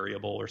macro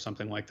variable or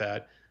something like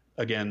that.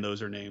 Again,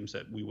 those are names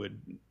that we would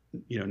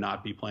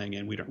not be playing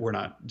in. We're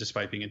not,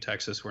 despite being in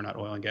Texas, we're not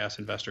oil and gas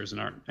investors and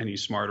aren't any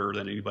smarter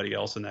than anybody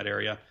else in that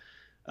area.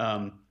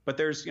 But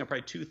there's,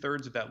 probably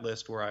 2/3 of that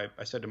list where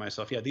I said to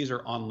myself, yeah, these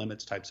are on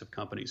limits types of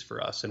companies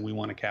for us, and we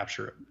want to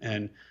capture it.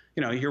 And,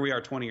 here we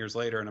are 20 years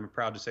later, and I'm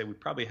proud to say we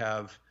probably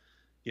have,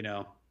 I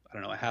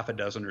don't know, a half a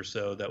dozen or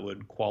so that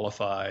would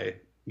qualify,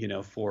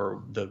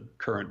 for the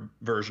current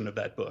version of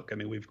that book. I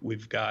mean,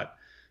 we've got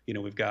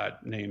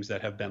names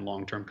that have been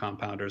long-term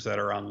compounders that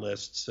are on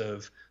lists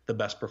of the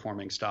best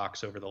performing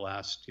stocks over the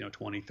last,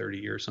 20, 30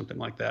 years, something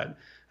like that.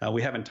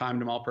 We haven't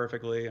timed them all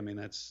perfectly. I mean,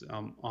 that's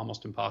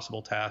almost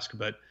impossible task,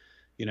 but,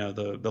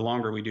 the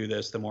longer we do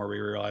this, the more we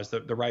realize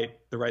that the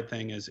right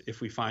thing is, if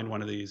we find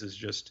one of these, is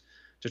just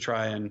to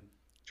try and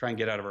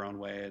get out of our own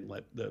way and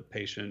let the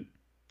patient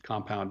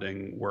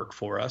compounding work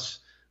for us.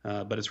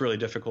 But it's really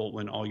difficult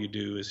when all you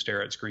do is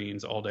stare at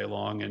screens all day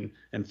long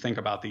and think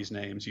about these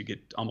names. You get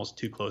almost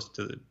too close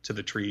to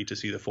the tree to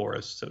see the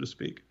forest, so to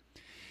speak.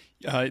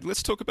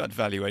 Let's talk about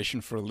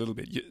valuation for a little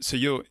bit. So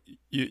you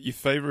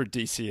favor a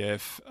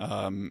DCF,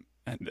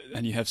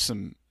 and you have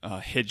some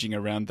hedging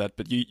around that,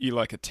 but you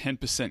like a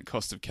 10%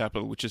 cost of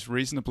capital, which is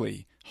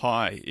reasonably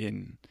high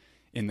in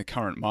the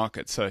current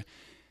market. So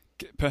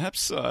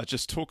perhaps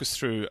just talk us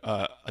through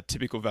a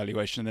typical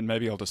valuation, and then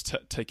maybe I'll just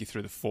take you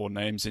through the 4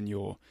 names in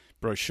your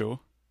brochure.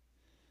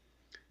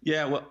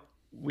 Yeah, well,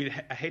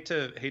 I hate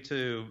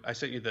to. I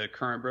sent you the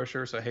current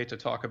brochure, so I hate to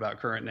talk about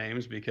current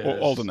names because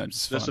older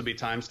names. This will be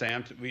time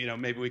stamped.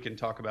 Maybe we can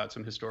talk about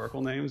some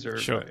historical names, or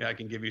sure. I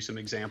can give you some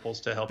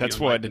examples to help. That's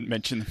why I didn't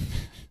mention them.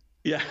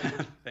 Yeah,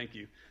 thank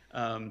you.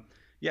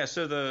 Yeah,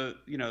 so the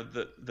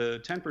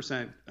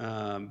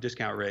 10%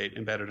 discount rate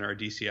embedded in our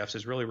DCFs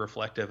is really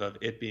reflective of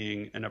it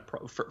being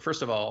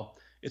first of all,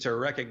 it's a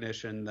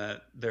recognition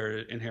that there are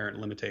inherent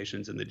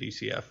limitations in the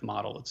DCF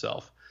model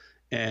itself.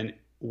 And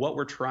what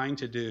we're trying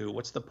to do,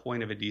 what's the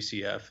point of a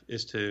DCF,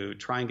 is to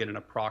try and get an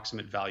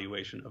approximate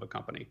valuation of a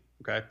company.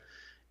 Okay.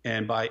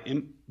 And by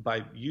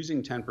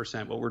using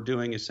 10%, what we're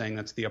doing is saying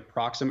that's the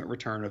approximate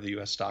return of the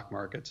U.S. stock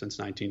market since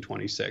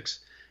 1926.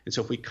 And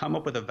so if we come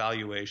up with a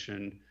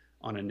valuation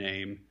on a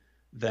name,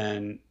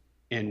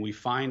 and we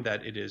find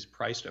that it is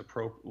priced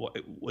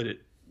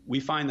we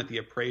find that the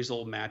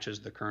appraisal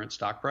matches the current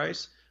stock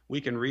price, we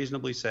can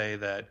reasonably say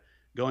that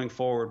going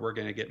forward, we're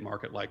going to get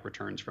market-like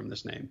returns from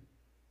this name.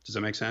 Does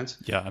that make sense?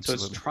 Yeah,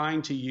 absolutely. So it's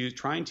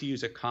trying to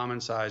use a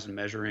common-sized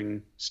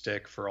measuring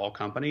stick for all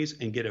companies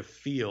and get a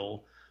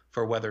feel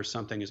for whether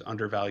something is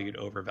undervalued,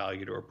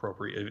 overvalued, or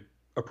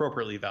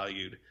appropriately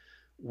valued,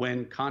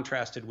 when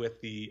contrasted with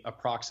the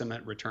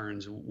approximate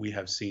returns we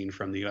have seen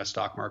from the U.S.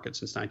 stock market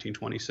since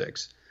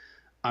 1926.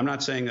 I'm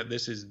not saying that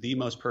this is the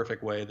most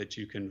perfect way that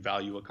you can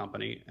value a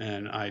company,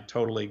 and I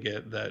totally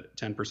get that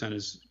 10%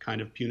 is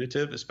kind of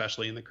punitive,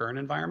 especially in the current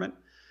environment,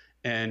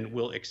 and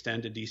will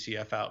extend a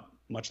DCF out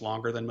much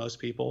longer than most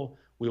people.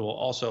 We will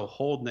also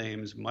hold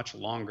names much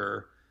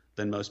longer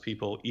than most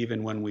people,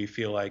 even when we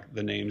feel like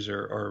the names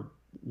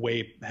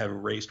have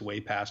raced way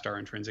past our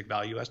intrinsic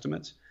value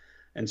estimates.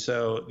 And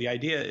so the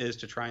idea is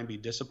to try and be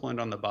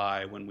disciplined on the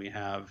buy when we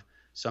have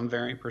some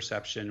variant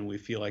perception and we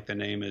feel like the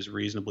name is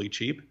reasonably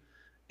cheap.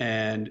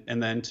 And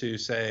then to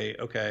say,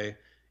 okay,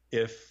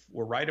 if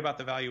we're right about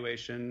the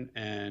valuation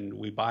and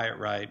we buy it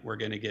right, we're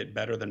going to get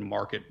better than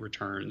market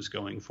returns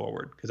going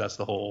forward, because that's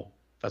the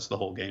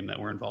whole game that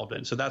we're involved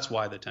in. So that's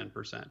why the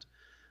 10%.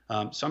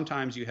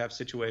 Sometimes you have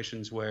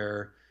situations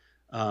where,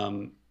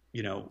 and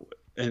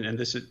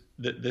this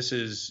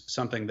is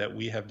something that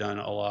we have done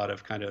a lot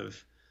of kind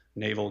of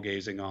navel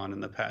gazing on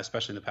in the past,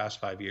 especially in the past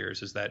 5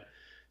 years, is that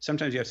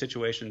sometimes you have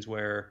situations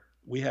where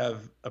we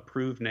have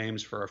approved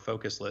names for our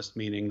focus list,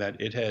 meaning that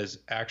it has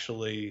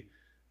actually,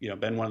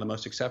 been one of the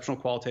most exceptional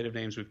qualitative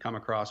names we've come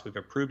across. We've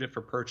approved it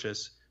for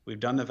purchase. We've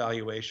done the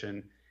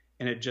valuation,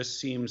 and it just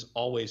seems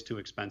always too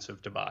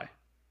expensive to buy,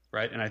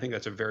 right? And I think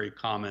that's a very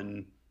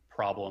common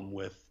problem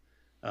with,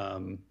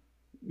 in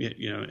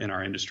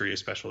our industry,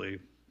 especially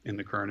in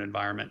the current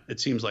environment. It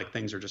seems like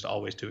things are just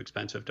always too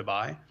expensive to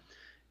buy.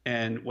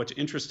 And what's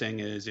interesting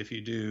is if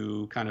you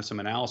do kind of some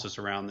analysis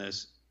around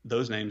this,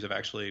 those names have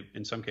actually,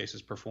 in some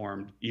cases,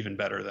 performed even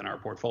better than our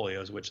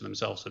portfolios, which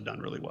themselves have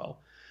done really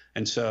well.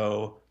 And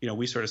so,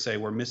 we sort of say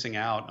we're missing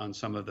out on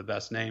some of the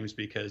best names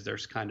because they're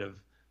kind of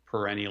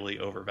perennially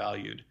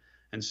overvalued.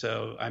 And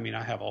so, I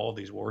have all of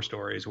these war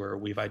stories where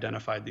we've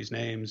identified these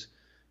names,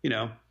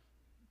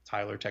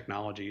 Tyler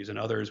Technologies and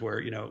others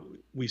where,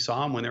 we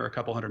saw them when they were a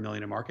couple $100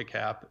 million in market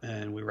cap,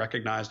 and we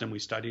recognized them, we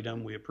studied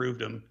them, we approved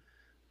them,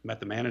 met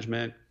the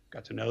management,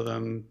 got to know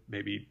them,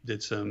 maybe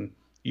did some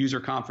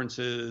user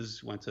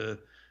conferences, went to,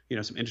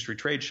 some industry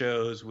trade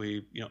shows.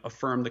 We,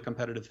 affirmed the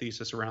competitive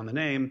thesis around the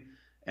name,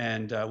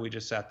 and we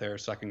just sat there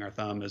sucking our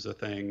thumb as the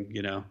thing,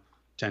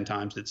 10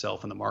 times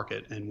itself in the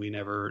market, and we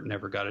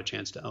never got a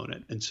chance to own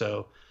it. And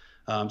so,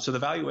 so the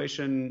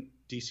valuation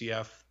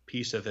DCF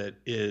piece of it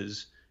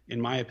is, in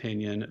my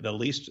opinion, the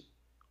least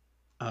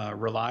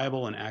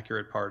reliable and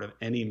accurate part of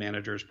any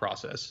manager's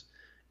process.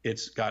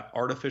 It's got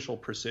artificial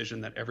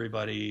precision that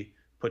everybody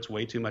puts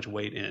way too much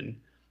weight in.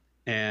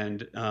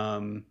 And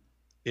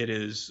it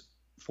is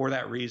for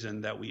that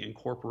reason that we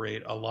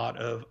incorporate a lot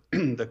of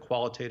the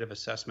qualitative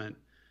assessment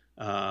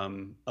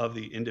of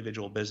the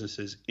individual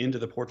businesses into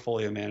the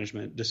portfolio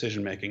management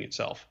decision-making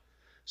itself.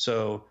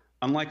 So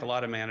unlike a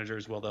lot of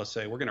managers, they'll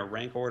say, we're going to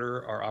rank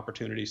order our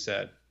opportunity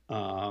set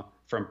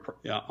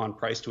on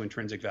price to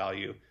intrinsic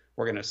value.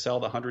 We're going to sell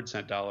the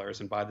 100-cent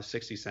dollars and buy the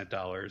 60-cent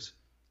dollars,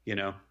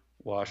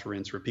 wash,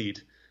 rinse,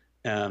 repeat.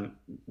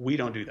 We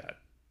don't do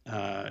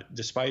that.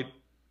 Despite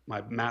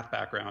my math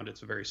background,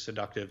 it's very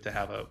seductive to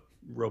have a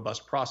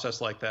robust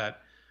process like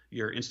that.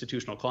 Your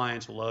institutional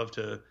clients love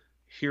to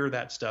hear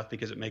that stuff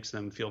because it makes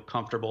them feel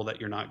comfortable that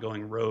you're not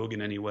going rogue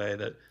in any way,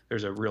 that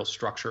there's a real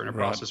structure and a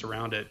process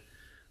around it.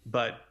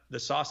 But the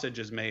sausage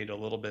is made a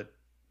little bit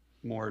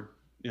more.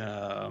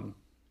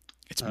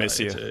 It's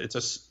messier. It's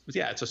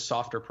a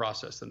softer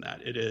process than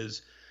that. It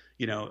is,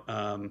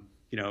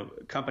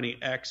 company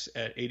X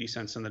at 80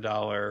 cents on the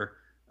dollar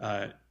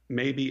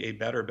may be a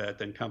better bet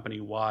than company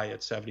Y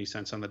at 70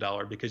 cents on the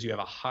dollar, because you have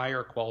a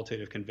higher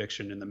qualitative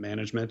conviction in the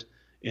management,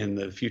 in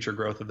the future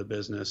growth of the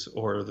business,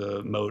 or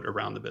the moat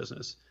around the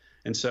business.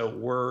 And so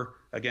we're,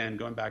 again,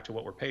 going back to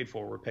what we're paid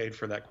for. We're paid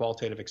for that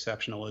qualitative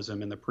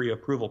exceptionalism in the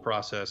pre-approval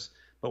process,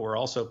 but we're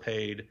also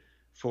paid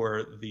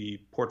for the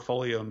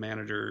portfolio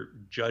manager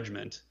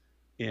judgment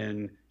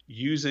in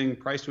using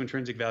price to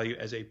intrinsic value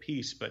as a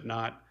piece, but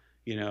not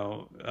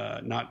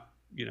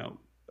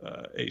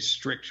a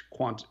strict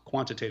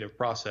quantitative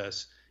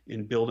process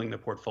in building the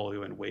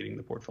portfolio and weighting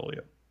the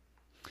portfolio.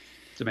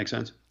 Does it make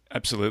sense?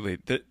 Absolutely.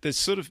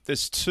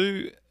 There's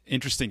two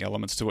interesting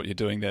elements to what you're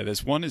doing there.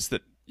 There's one is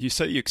that you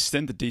say you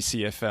extend the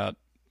DCF out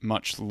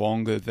much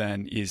longer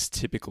than is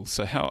typical.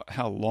 So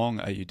how long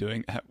are you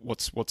doing?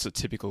 What's a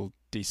typical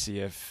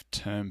DCF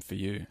term for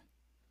you?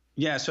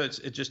 Yeah, so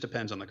it just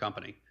depends on the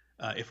company.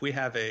 If we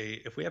have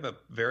a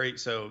very,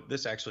 so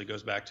this actually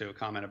goes back to a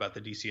comment about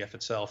the DCF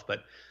itself,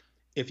 but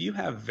if you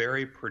have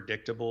very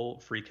predictable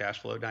free cash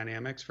flow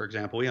dynamics, for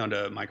example, we owned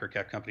a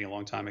microcap company a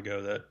long time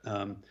ago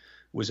that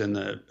was in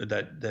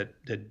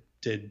that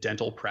did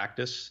dental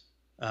practice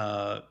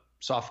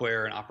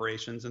software and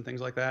operations and things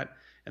like that,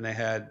 and they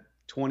had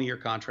 20-year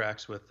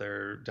contracts with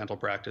their dental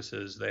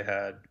practices. They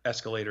had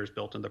escalators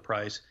built into the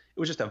price. It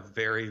was just a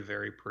very,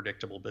 very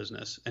predictable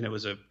business, and it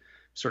was a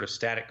sort of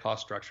static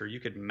cost structure. You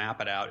could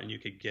map it out, and you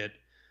could get,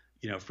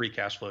 free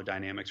cash flow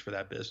dynamics for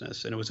that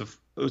business. And it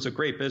was a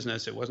great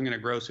business. It wasn't going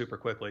to grow super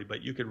quickly,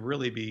 but you could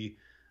really be,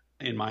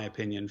 in my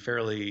opinion,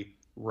 fairly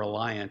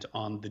reliant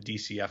on the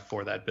DCF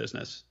for that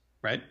business,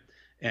 right?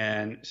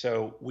 And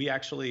so we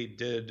actually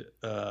did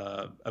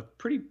a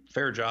pretty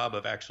fair job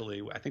of I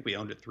think we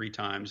owned it 3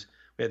 times.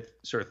 We had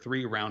sort of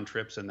 3 round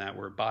trips in that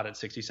were bought at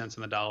 60 cents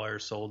on the dollar,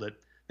 sold at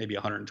maybe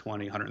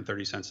 120,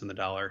 130 cents on the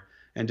dollar,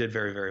 and did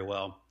very, very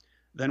well.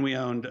 Then we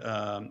owned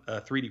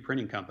a 3D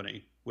printing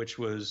company, which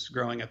was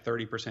growing at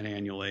 30%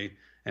 annually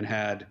and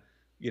had,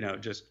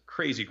 just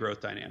crazy growth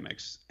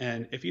dynamics.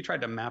 And if you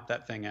tried to map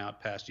that thing out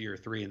past year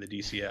 3 in the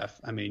DCF,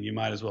 I mean, you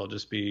might as well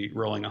just be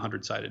rolling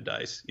 100-sided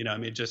dice. You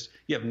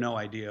have no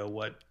idea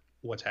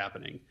what's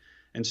happening.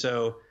 And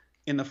so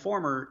in the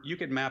former, you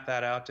could map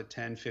that out to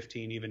 10,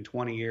 15, even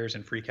 20 years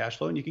in free cash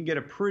flow, and you can get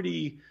a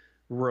pretty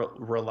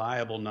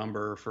reliable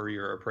number for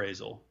your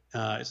appraisal.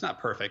 It's not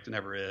perfect, it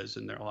never is,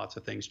 and there are lots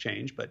of things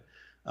change, but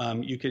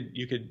you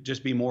could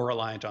just be more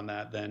reliant on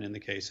that than in the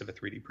case of a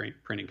 3D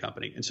printing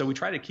company. And so we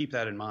try to keep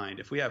that in mind.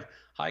 If we have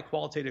high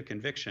qualitative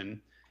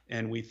conviction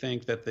and we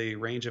think that the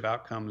range of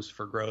outcomes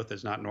for growth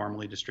is not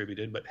normally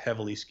distributed but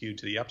heavily skewed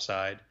to the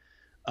upside,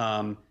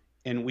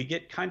 and we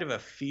get kind of a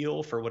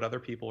feel for what other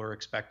people are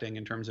expecting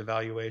in terms of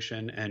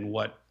valuation and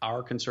what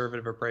our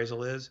conservative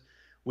appraisal is,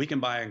 we can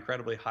buy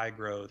incredibly high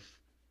growth,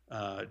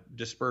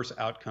 disperse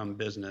outcome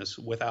business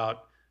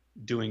without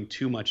doing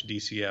too much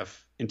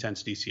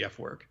intense DCF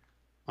work.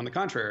 On the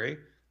contrary,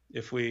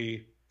 if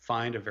we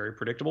find a very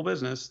predictable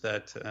business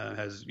that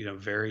has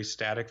very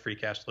static free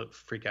cash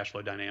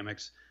flow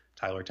dynamics,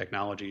 Tyler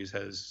Technologies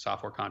has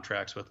software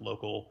contracts with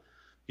local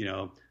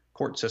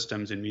court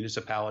systems in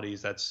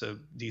municipalities. That's a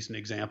decent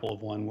example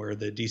of one where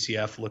the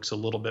DCF looks a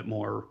little bit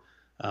more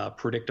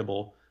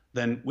predictable.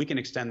 Then we can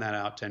extend that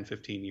out 10,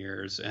 15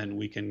 years, and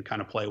we can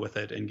kind of play with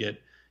it and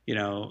get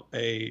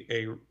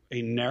a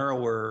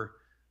narrower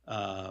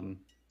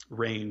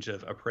range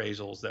of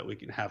appraisals that we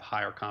can have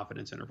higher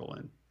confidence interval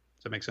in.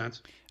 Does that make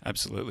sense?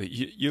 Absolutely.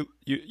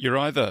 You're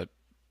either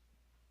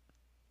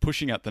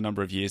pushing out the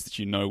number of years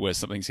that where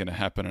something's going to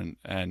happen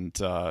and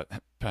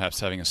perhaps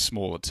having a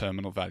smaller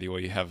terminal value, or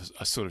you have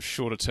a sort of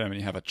shorter term and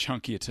you have a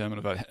chunkier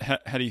terminal value.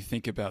 How do you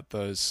think about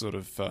those sort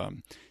of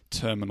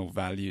terminal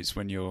values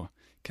when you're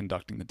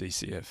conducting the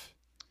DCF?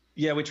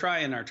 Yeah, we try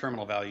in our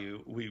terminal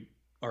value. We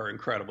are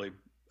incredibly,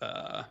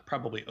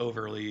 probably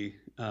overly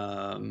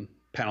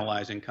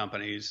penalizing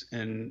companies.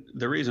 And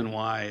the reason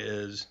why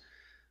is,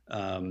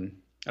 I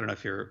don't know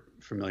if you're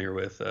familiar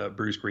with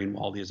Bruce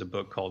Greenwald. He has a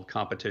book called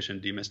Competition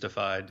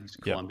Demystified. He's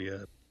a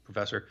Columbia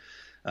professor.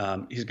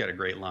 He's got a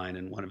great line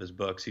in one of his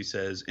books. He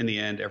says, in the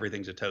end,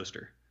 everything's a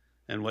toaster.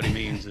 And what he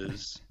means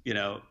is,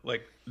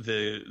 like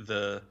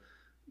the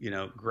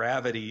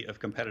gravity of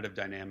competitive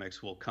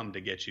dynamics will come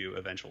to get you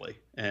eventually.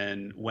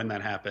 And when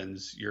that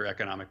happens, your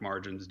economic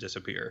margins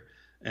disappear.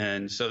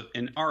 And so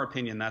in our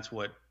opinion, that's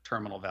what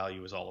terminal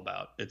value is all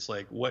about. It's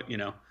like, what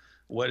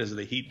does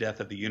the heat death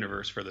of the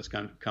universe for this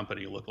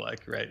company look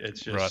like, right?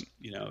 It's just, right.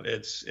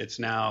 It's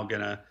now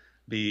going to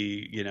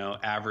be,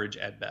 average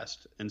at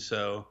best. And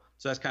so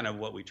that's kind of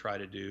what we try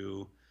to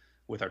do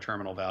with our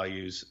terminal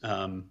values.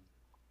 So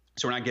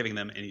we're not giving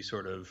them any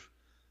sort of,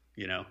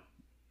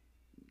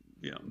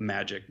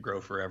 magic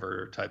grow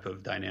forever type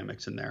of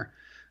dynamics in there.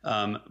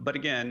 But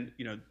again,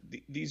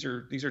 these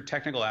are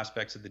technical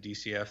aspects of the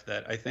DCF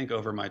that I think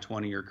over my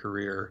 20-year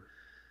career,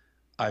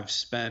 I've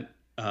spent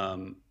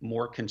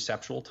more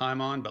conceptual time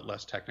on, but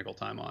less technical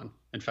time on.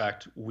 In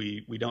fact,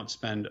 we don't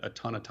spend a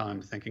ton of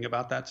time thinking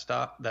about that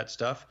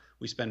stuff.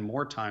 We spend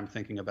more time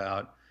thinking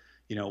about,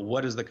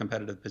 what is the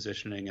competitive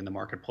positioning in the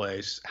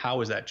marketplace?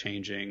 How is that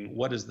changing?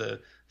 What does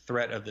the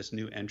threat of this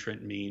new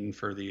entrant mean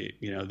for the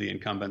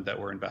incumbent that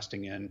we're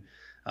investing in?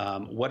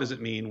 What does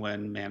it mean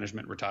when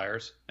management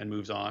retires and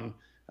moves on?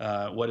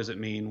 What does it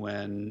mean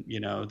when,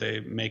 they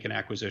make an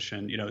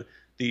acquisition?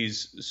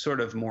 These sort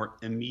of more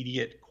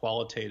immediate,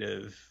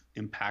 qualitative,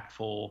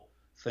 impactful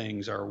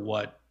things are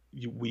what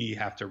we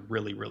have to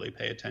really, really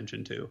pay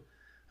attention to.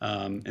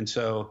 And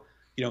so,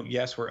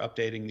 yes, we're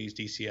updating these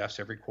DCFs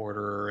every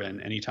quarter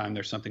and anytime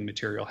there's something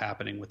material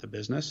happening with the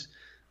business,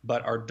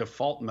 but our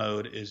default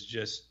mode is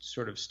just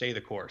sort of stay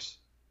the course.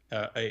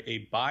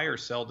 A buy or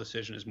sell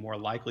decision is more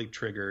likely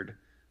triggered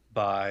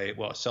by,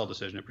 a sell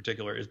decision in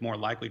particular is more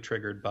likely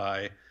triggered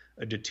by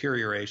a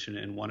deterioration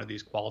in one of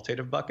these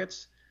qualitative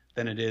buckets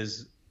than it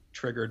is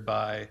triggered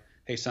by,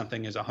 hey,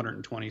 something is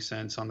 120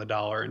 cents on the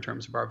dollar in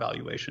terms of our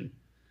valuation,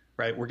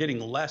 right? We're getting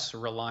less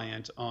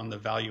reliant on the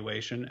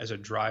valuation as a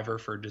driver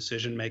for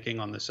decision making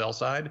on the sell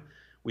side.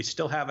 We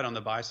still have it on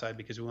the buy side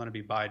because we want to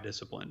be buy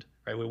disciplined,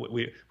 right?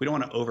 We don't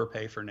want to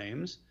overpay for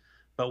names,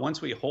 but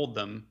once we hold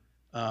them,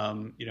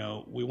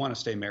 we want to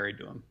stay married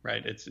to them,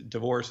 right?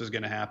 Divorce is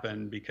going to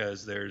happen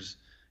because there's,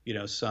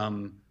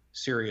 some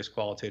serious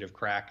qualitative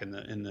crack in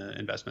the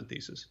investment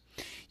thesis.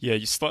 Yeah,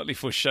 you slightly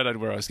foreshadowed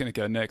where I was going to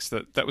go next.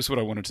 That was what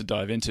I wanted to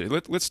dive into.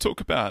 Let's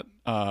talk about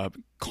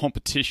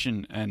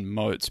competition and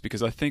moats,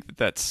 because I think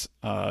that's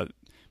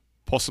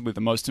possibly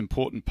the most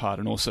important part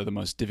and also the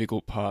most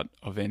difficult part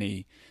of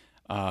any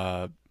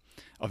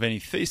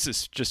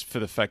thesis, just for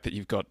the fact that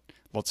you've got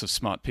lots of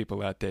smart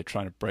people out there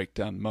trying to break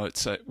down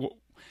moats. So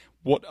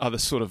what are the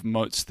sort of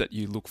moats that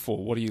you look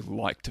for? What do you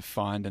like to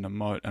find in a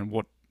moat, and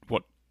what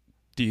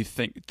do you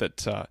think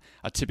that are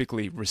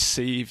typically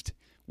received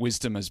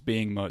wisdom as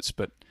being moats,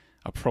 but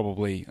are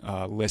probably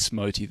less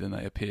moaty than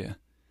they appear?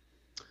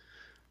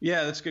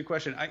 Yeah, that's a good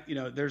question.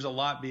 There's a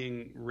lot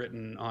being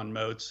written on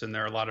moats, and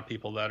there are a lot of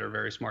people that are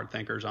very smart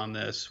thinkers on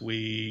this.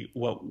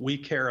 What we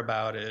care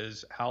about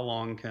is how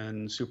long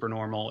can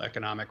supernormal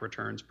economic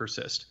returns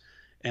persist,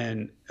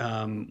 and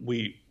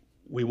we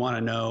want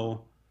to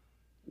know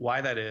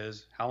why that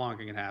is, how long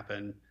it can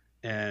happen,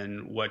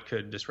 and what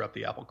could disrupt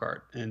the apple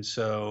cart. And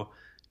so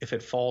if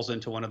it falls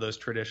into one of those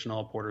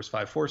traditional Porter's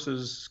 5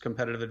 forces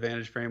competitive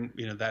advantage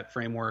that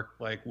framework,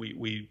 like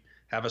we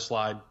have a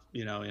slide,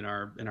 in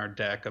our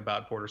deck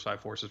about Porter's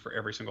 5 forces for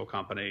every single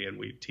company, and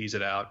we tease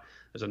it out.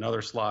 There's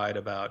another slide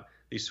about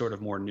these sort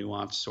of more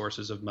nuanced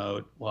sources of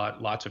moat.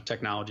 Lots of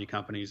technology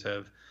companies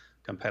have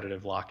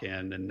competitive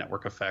lock-in and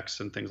network effects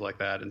and things like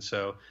that. And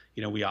so,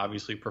 we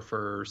obviously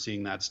prefer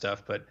seeing that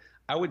stuff, but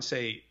I would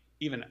say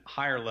even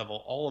higher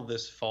level, all of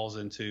this falls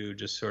into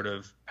just sort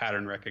of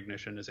pattern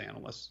recognition as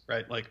analysts,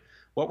 right? Like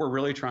what we're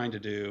really trying to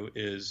do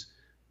is,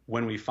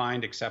 when we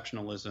find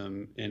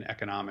exceptionalism in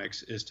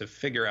economics, is to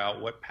figure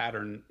out what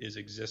pattern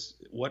exists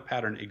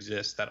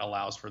that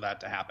allows for that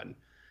to happen.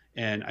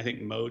 And I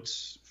think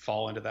moats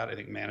fall into that. I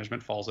think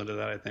management falls into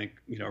that. I think,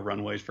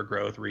 runways for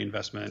growth,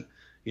 reinvestment,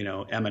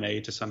 M&A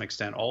to some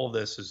extent, all of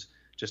this is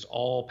just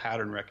all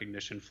pattern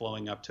recognition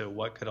flowing up to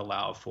what could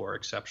allow for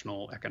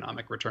exceptional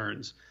economic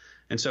returns.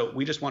 And so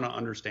we just want to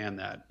understand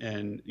that.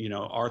 And,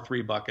 our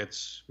 3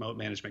 buckets, moat,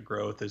 management,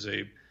 growth, is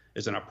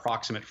an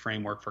approximate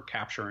framework for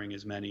capturing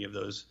as many of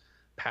those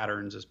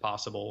patterns as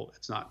possible.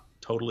 It's not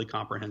totally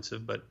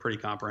comprehensive, but pretty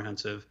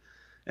comprehensive.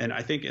 And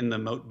I think in the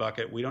moat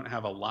bucket, we don't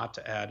have a lot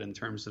to add in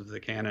terms of the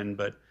canon,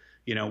 but,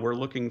 we're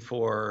looking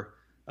for,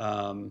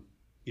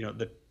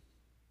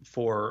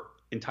 for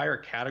entire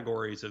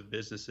categories of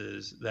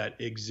businesses that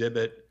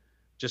exhibit,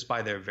 just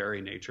by their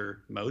very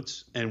nature,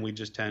 moats, and we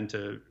just tend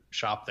to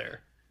shop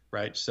there.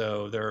 Right.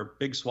 So there are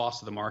big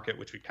swaths of the market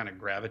which we kind of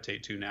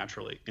gravitate to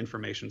naturally.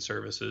 Information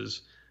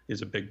services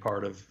is a big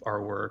part of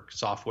our work.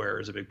 Software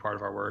is a big part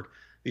of our work.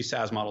 These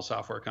SaaS model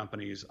software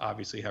companies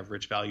obviously have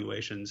rich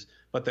valuations,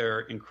 but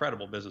they're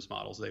incredible business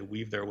models. They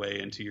weave their way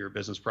into your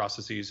business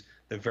processes.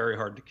 They're very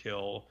hard to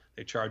kill.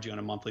 They charge you on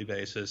a monthly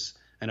basis,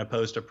 and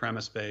opposed to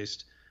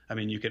premise-based,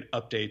 you can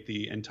update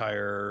the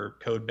entire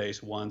code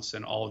base once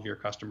and all of your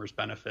customers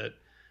benefit.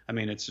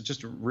 It's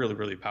just really,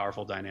 really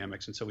powerful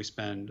dynamics. And so we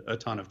spend a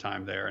ton of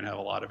time there and have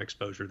a lot of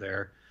exposure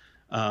there.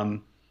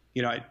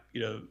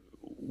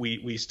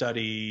 We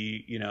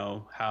study,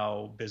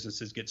 how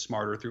businesses get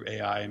smarter through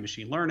AI and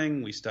machine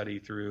learning. We study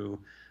through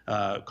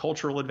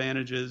cultural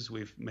advantages.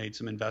 We've made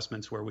some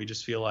investments where we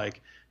just feel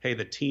like, hey,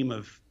 the team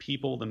of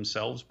people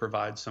themselves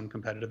provide some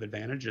competitive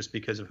advantage just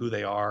because of who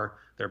they are,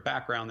 their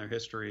background, their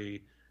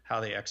history, how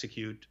they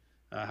execute,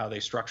 how they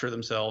structure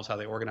themselves, how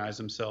they organize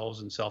themselves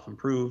and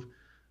self-improve.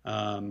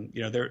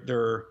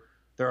 There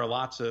are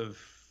lots and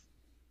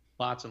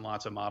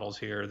lots of models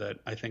here that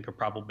I think have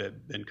probably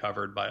been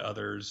covered by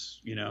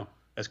others,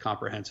 as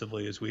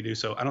comprehensively as we do.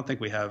 So I don't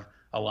think we have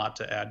a lot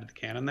to add to the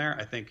canon there.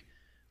 I think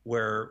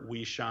where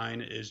we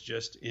shine is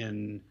just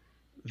in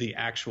the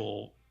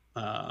actual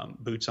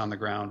boots on the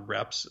ground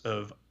reps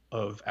of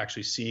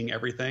actually seeing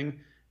everything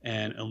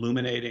and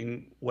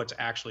illuminating what's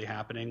actually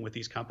happening with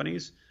these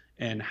companies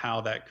and how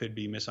that could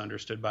be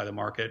misunderstood by the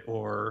market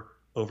or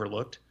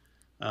overlooked.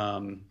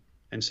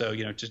 And so,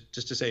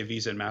 just to say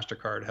Visa and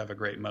MasterCard have a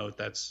great moat,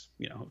 that's,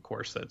 of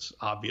course, that's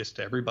obvious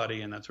to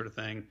everybody and that sort of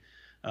thing.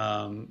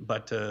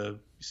 But to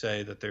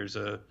say that there's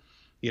a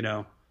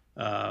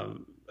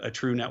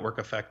true network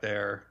effect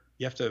there,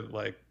 you have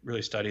to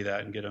really study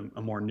that and get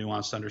a more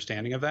nuanced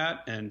understanding of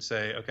that and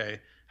say, okay,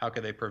 how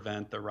could they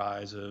prevent the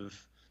rise of,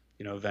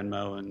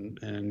 Venmo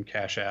and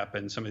Cash App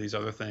and some of these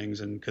other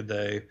things? And could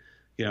they,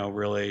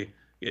 really,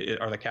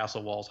 are the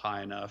castle walls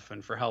high enough,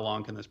 and for how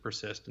long can this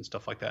persist and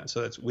stuff like that? And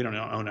so we don't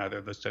own either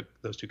of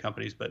those two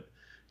companies, but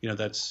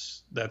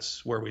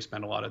that's where we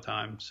spend a lot of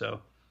time. So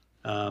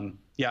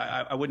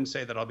I wouldn't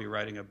say that I'll be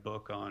writing a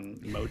book on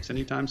moats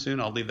anytime soon.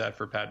 I'll leave that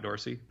for Pat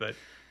Dorsey, but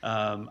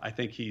I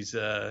think he's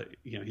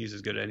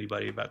as good as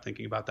anybody about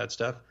thinking about that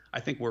stuff. I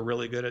think we're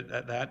really good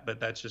at that, but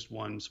that's just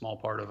one small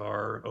part of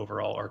our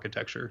overall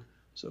architecture.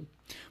 So,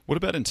 what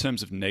about in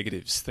terms of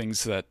negatives,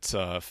 things that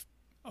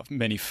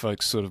many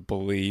folks sort of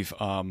believe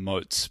are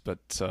moats,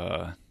 but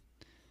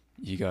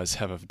you guys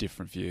have a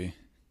different view?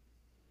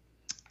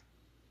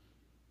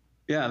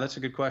 Yeah, that's a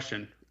good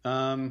question.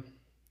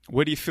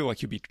 Where do you feel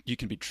like you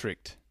can be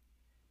tricked?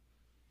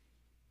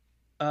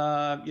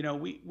 I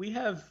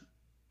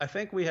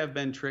think we have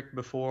been tricked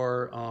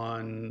before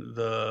on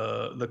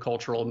the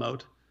cultural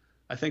moat.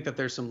 I think that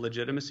there's some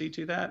legitimacy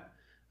to that,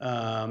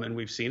 and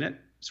we've seen it.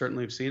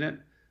 Certainly, we've seen it.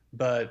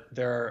 But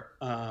there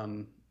are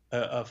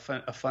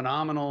a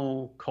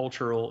phenomenal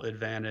cultural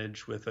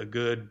advantage with a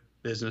good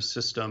business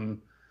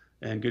system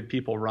and good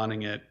people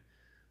running it,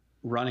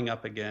 running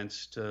up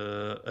against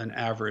an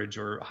average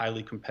or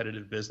highly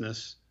competitive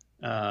business.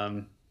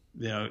 That's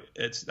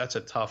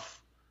a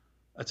tough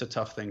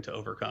thing to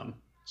overcome.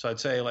 So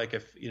I'd say, like,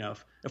 if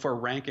we're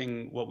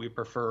ranking what we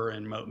prefer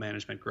in moat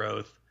management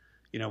growth,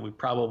 we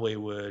probably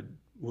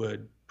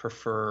would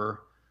prefer,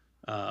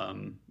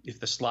 if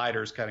the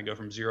sliders kind of go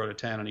from 0 to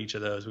 10 on each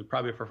of those, we'd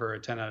probably prefer a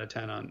 10 out of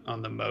 10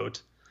 on the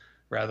moat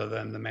rather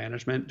than the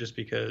management, just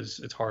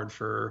because it's hard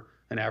for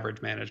an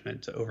average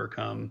management to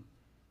overcome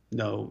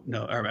or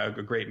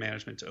a great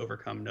management to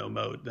overcome no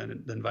moat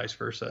than vice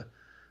versa.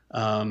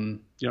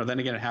 Then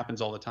again, it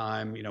happens all the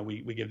time.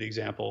 We give the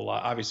example a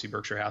lot. Obviously,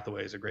 Berkshire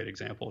Hathaway is a great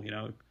example.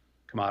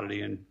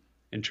 Commodity and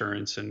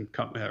insurance and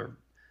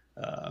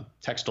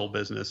textile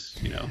business,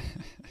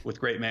 with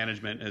great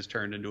management has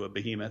turned into a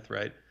behemoth,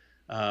 right?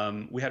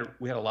 We had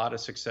a lot of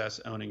success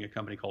owning a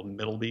company called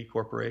Middleby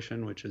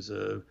Corporation, which is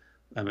a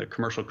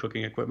commercial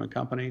cooking equipment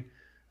company.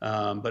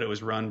 But it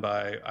was run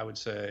by, I would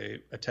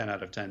say, a 10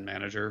 out of 10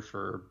 manager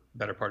for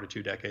better part of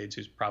 2 decades,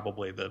 who's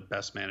probably the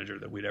best manager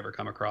that we'd ever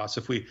come across.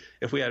 If we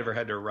ever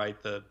had to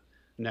write the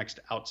next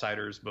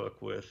Outsiders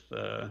book with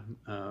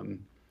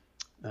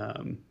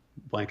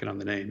blanking on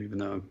the name, even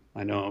though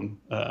I know him.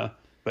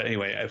 But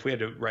anyway, if we had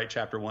to write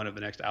chapter 1 of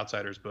the next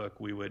Outsiders book,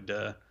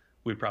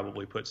 we'd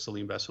probably put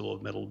Salim Basul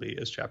of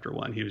Middleby as chapter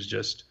 1. He was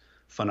just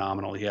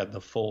phenomenal. He had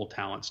the full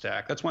talent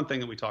stack. That's one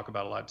thing that we talk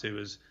about a lot too,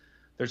 is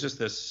there's just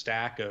this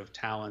stack of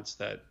talents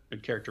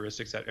and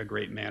characteristics that a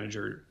great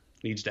manager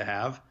needs to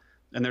have.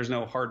 And there's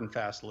no hard and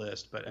fast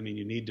list, but I mean,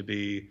 you need to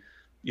be,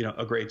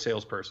 a great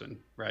salesperson,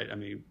 right? I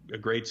mean, a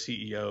great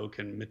CEO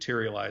can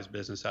materialize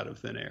business out of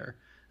thin air.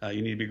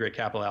 You need to be a great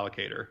capital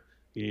allocator.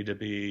 You need to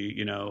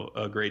be,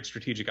 a great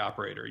strategic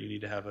operator. You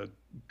need to have a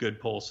good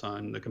pulse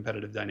on the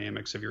competitive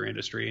dynamics of your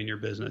industry and your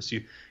business.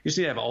 You just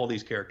need to have all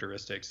these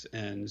characteristics.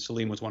 And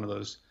Salim was one of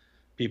those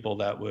people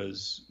that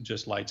was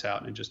just lights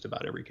out in just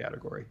about every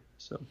category.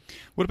 So,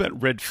 what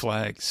about red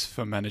flags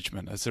for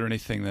management? Is there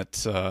anything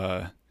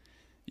that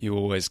you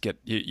always get?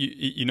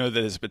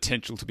 There's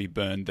potential to be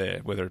burned there,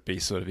 whether it be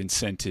sort of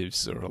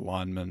incentives or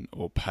alignment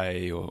or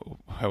pay or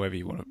however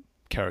you want to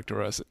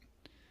characterize it.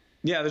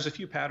 Yeah, there's a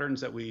few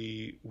patterns that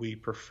we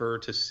prefer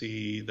to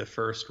see. The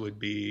first would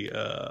be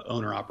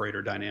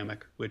owner-operator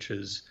dynamic, which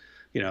is,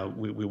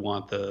 we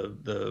want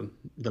the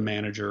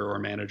manager or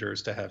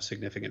managers to have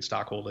significant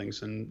stock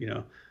holdings and,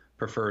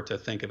 prefer to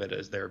think of it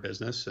as their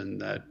business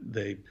and that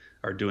they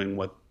are doing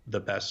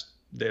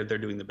they're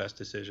doing the best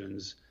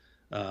decisions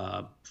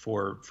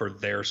for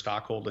their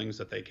stock holdings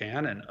that they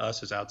can. And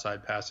us as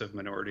outside passive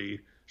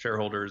minority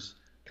shareholders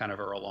kind of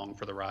are along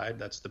for the ride.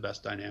 That's the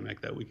best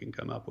dynamic that we can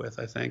come up with,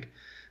 I think.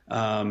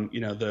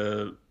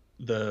 The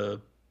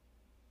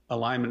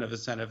alignment of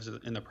incentives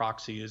in the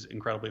proxy is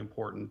incredibly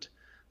important.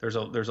 There's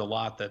a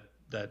lot that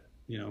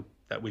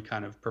we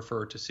kind of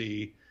prefer to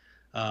see.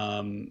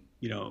 I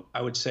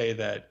would say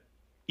that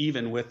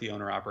even with the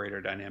owner-operator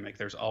dynamic,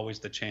 there's always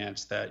the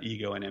chance that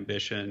ego and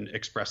ambition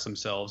express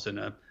themselves in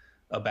a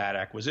bad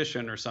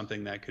acquisition or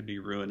something that could be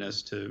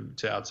ruinous to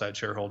outside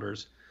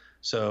shareholders.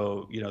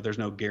 So, there's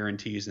no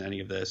guarantees in any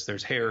of this.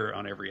 There's hair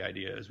on every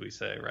idea, as we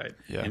say, right?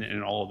 Yeah.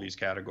 In all of these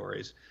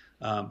categories.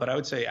 But I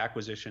would say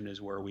acquisition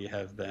is where we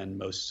have been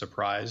most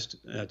surprised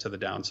to the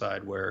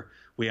downside, where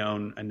we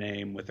own a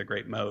name with a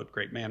great moat,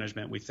 great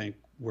management. We think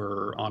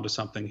we're onto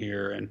something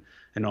here.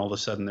 And all of a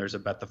sudden there's a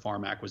bet the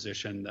farm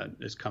acquisition that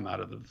has come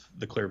out of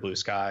the clear blue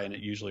sky. And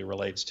it usually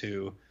relates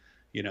to,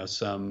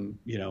 some,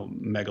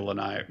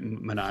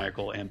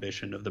 megalomaniacal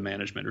ambition of the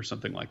management or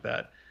something like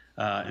that.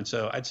 And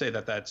so I'd say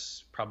that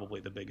that's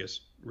probably the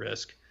biggest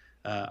risk.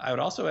 I would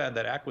also add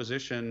that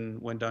acquisition,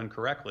 when done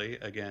correctly,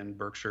 again,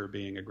 Berkshire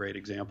being a great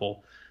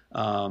example,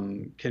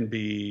 can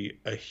be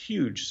a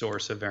huge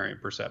source of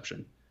variant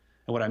perception.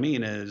 And what I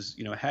mean is,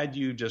 had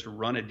you just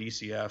run a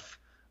DCF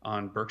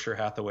on Berkshire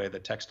Hathaway, the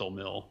textile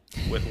mill,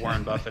 with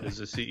Warren Buffett as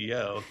the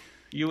CEO,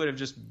 you would have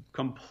just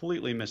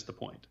completely missed the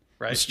point.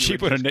 Right? It's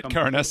cheap on a net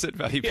current asset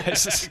value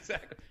basis. Yeah,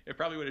 exactly. It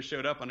probably would have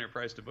showed up on their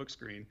price to book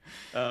screen.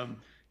 I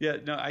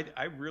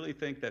really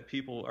think that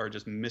people are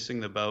just missing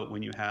the boat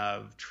when you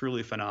have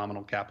truly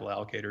phenomenal capital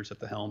allocators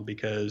at the helm,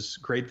 because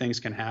great things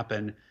can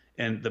happen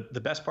And the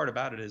best part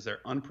about it is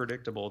they're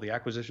unpredictable. The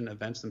acquisition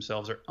events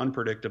themselves are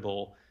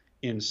unpredictable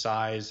in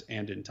size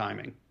and in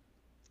timing,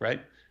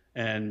 right?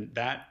 And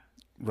that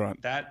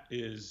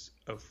is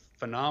a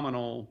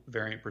phenomenal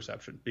variant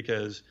perception,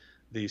 because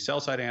the sell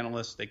side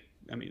analysts,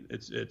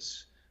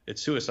 it's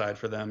suicide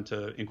for them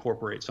to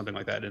incorporate something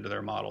like that into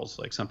their models,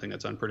 like something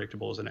that's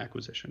unpredictable as an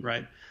acquisition,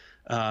 right?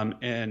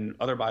 And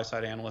other buy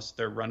side analysts,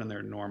 they're running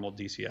their normal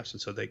DCFs,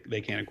 and so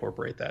they can't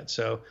incorporate that.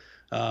 So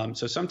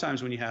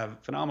sometimes when you have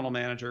phenomenal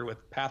manager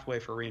with pathway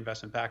for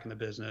reinvestment back in the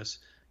business,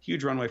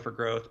 huge runway for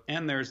growth,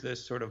 and there's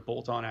this sort of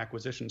bolt-on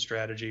acquisition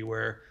strategy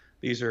where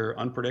these are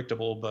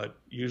unpredictable but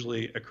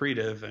usually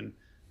accretive,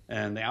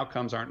 and the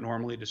outcomes aren't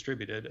normally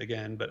distributed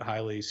again, but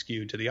highly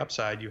skewed to the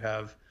upside. You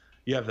have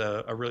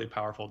a really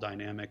powerful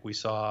dynamic. We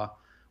saw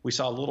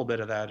a little bit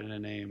of that in a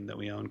name that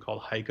we own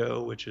called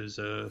Heiko, which is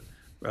a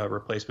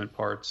replacement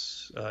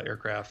parts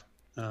aircraft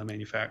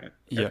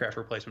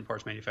replacement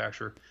parts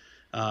manufacturer,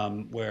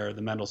 where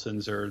the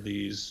Mendelsons are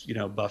these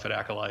Buffett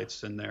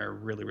acolytes, and they're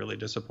really, really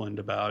disciplined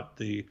about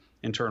the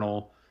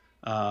internal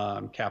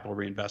capital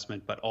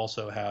reinvestment, but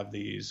also have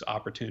these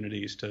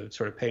opportunities to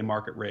sort of pay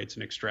market rates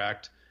and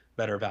extract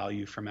better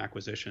value from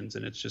acquisitions.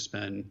 And it's just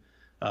been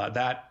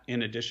that,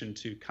 in addition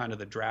to kind of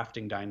the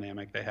drafting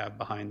dynamic they have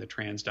behind the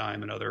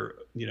TransDigm and other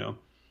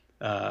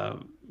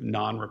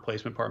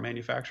non-replacement part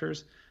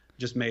manufacturers,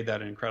 just made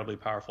that an incredibly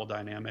powerful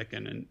dynamic.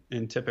 And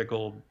in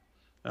typical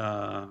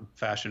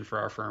fashion for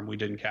our firm, we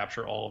didn't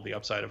capture all of the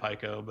upside of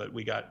Heiko, but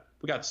we got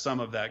some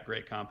of that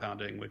great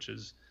compounding, which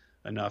is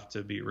enough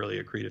to be really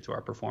accretive to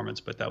our performance.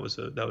 But that was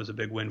a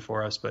big win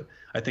for us, but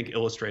I think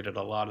illustrated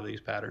a lot of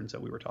these patterns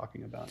that we were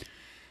talking about.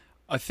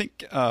 I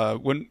think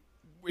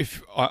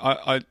if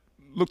I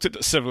looked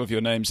at several of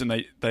your names,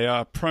 and they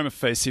are prima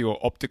facie or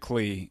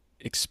optically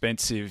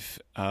expensive,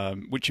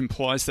 which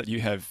implies that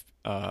you have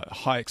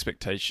high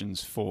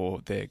expectations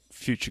for their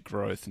future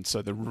growth, and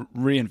so the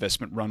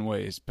reinvestment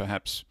runway is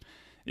perhaps,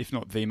 if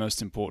not the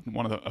most important,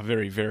 a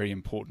very, very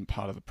important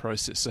part of the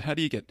process. So how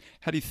do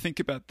you think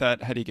about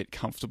that? How do you get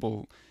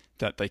comfortable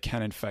that they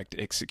can in fact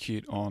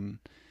execute on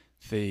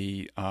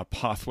the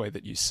pathway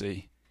that you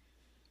see?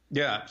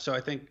 Yeah, so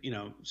I think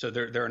so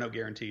there are no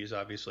guarantees,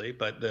 obviously,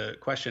 but the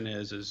question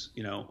is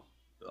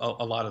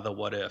a lot of the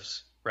what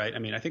ifs, right? I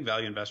mean, I think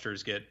value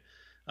investors get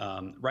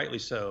rightly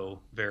so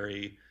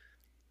very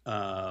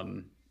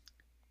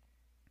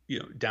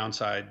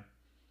downside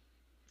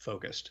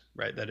focused,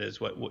 right? That is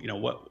what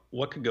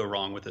could go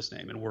wrong with this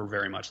name, and we're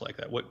very much like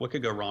that. What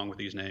could go wrong with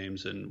these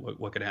names, and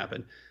what could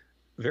happen?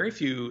 Very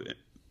few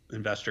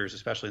investors,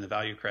 especially in the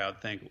value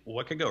crowd, think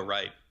what could go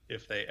right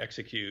if they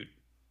execute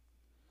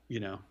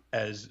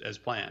as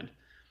planned,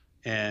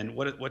 and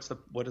what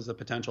is the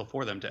potential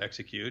for them to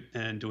execute,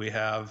 and do we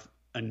have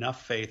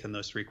enough faith in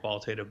those three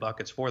qualitative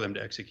buckets for them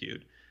to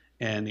execute?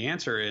 And the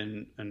answer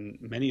in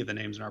many of the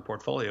names in our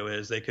portfolio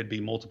is they could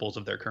be multiples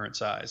of their current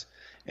size.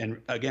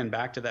 And again,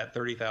 back to that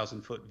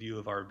 30,000 foot view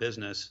of our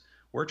business,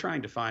 we're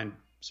trying to find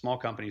small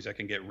companies that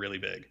can get really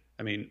big.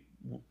 I mean,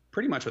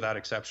 pretty much without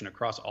exception,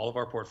 across all of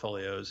our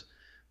portfolios,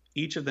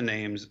 each of the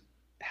names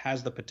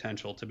has the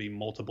potential to be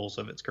multiples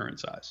of its current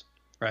size,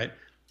 right?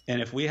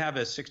 And if we have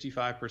a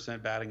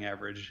 65% batting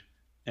average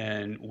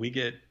and we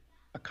get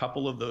a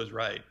couple of those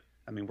right,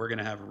 I mean, we're going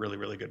to have a really,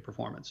 really good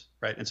performance,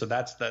 right? And so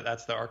that's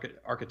the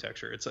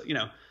architecture. It's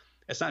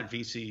it's not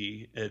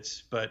VC.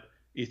 But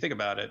you think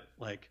about it,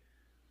 like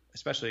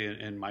especially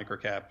in micro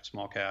cap,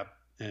 small cap,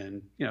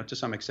 and to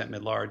some extent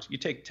mid large, you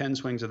take 10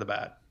 swings of the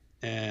bat,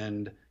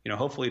 and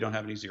hopefully you don't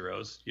have any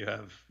zeros. You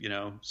have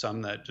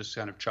some that just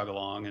kind of chug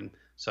along, and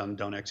some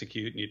don't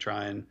execute, and you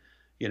try and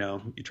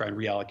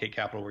reallocate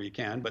capital where you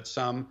can, but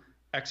some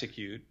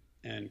execute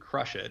and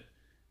crush it.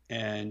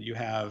 And you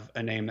have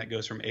a name that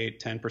goes from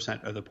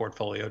 8-10% of the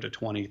portfolio to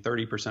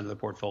 20-30% of the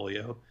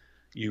portfolio.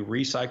 You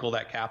recycle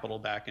that capital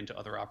back into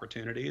other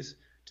opportunities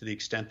to the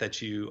extent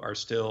that your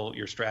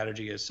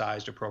strategy is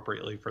sized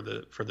appropriately for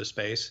the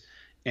space,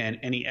 and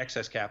any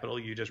excess capital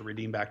you just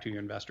redeem back to your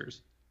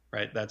investors,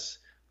 right?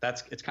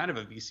 It's kind of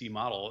a VC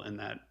model in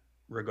that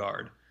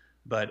regard.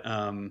 But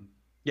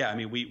yeah, I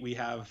mean, we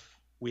have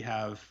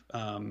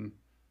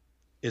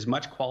as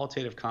much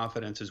qualitative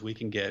confidence as we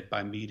can get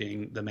by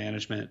meeting the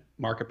management,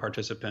 market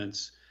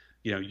participants,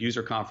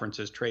 user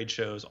conferences, trade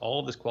shows, all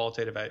of this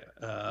qualitative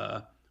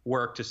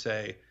work to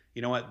say,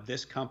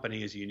 this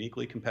company is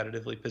uniquely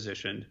competitively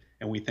positioned,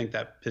 and we think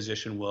that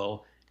position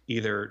will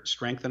either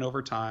strengthen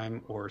over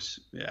time or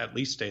at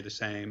least stay the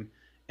same.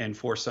 And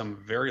for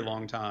some very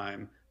long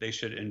time, they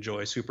should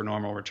enjoy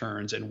supernormal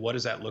returns. And what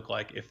does that look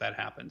like if that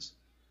happens,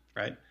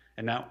 right?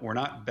 And now we're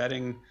not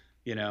betting,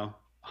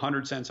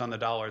 100 cents on the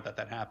dollar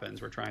that happens.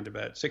 We're trying to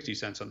bet 60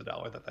 cents on the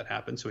dollar that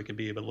happens, so we can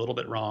be a little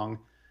bit wrong,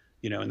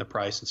 in the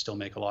price and still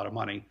make a lot of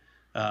money.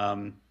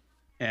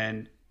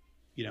 And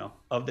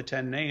of the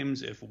 10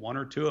 names, if one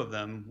or two of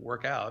them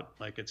work out,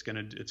 like it's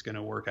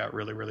gonna work out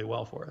really, really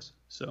well for us.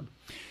 So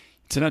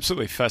it's an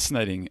absolutely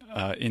fascinating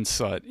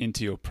insight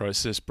into your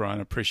process, Brian.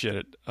 I appreciate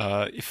it.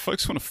 If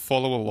folks want to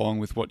follow along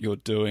with what you're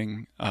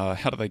doing,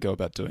 how do they go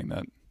about doing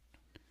that?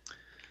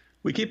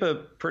 We keep a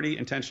pretty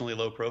intentionally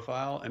low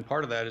profile, and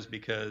part of that is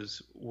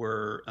because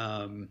we're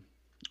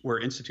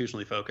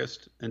institutionally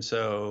focused, and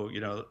so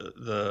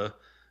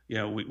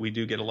we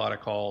do get a lot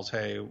of calls.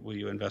 Hey, will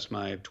you invest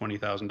my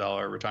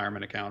 $20,000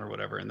 retirement account or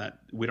whatever? And that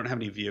we don't have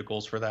any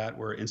vehicles for that.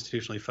 We're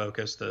institutionally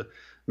focused. The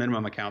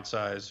minimum account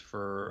size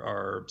for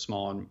our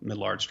small and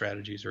mid-large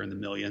strategies are in the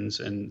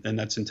millions, and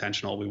that's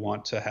intentional. We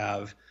want to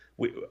have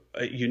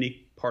a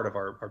unique part of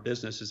our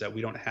business is that we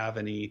don't have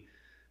any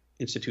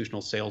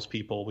institutional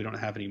salespeople. We don't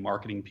have any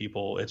marketing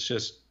people. It's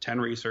just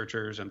 10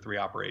 researchers and 3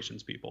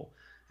 operations people.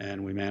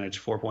 And we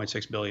manage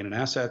 $4.6 billion in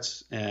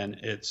assets, and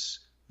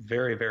it's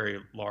very, very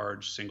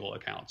large single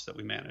accounts that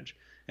we manage.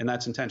 And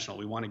that's intentional.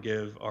 We want to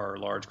give our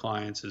large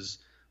clients as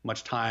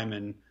much time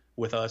and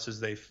with us as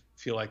they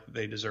feel like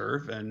they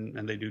deserve,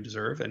 and they do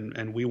deserve.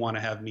 And we want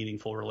to have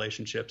meaningful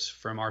relationships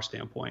from our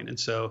standpoint. And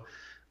so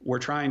we're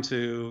trying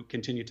to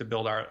continue to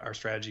build our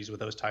strategies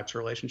with those types of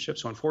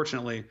relationships. So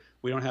unfortunately,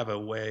 we don't have a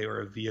way or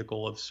a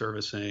vehicle of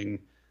servicing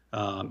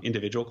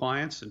individual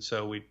clients. And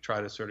so we try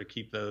to sort of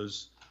keep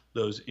those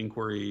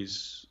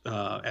inquiries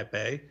at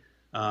bay.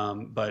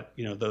 But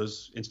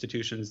those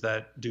institutions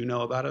that do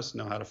know about us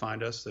know how to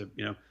find us.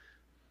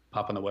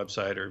 Pop on the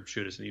website or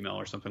shoot us an email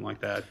or something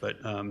like that. But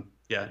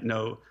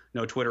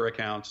no Twitter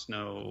accounts,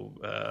 no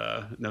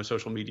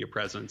social media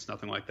presence,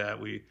 nothing like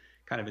that. We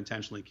kind of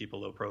intentionally keep a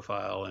low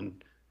profile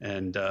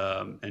and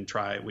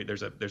try.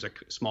 There's a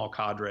small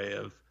cadre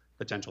of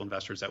potential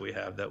investors that we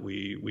have that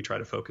we try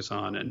to focus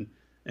on,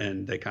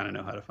 and they kind of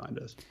know how to find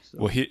us. So.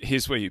 Well,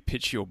 here's where you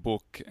pitch your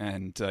book,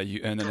 and you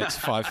earn the next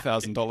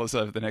 $5,000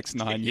 over the next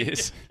 9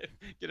 years.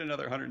 Get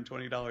another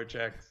 $120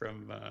 check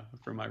from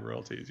my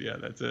royalties. Yeah,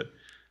 that's it.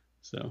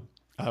 So.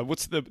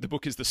 What's the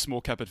book is The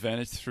Small Cap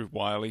Advantage through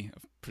Wiley,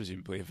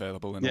 presumably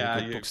available in all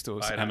good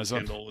bookstores. Amazon.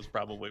 Kindle is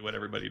probably what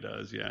everybody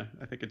does. Yeah,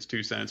 I think it's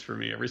 2 cents for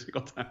me every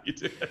single time you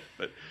do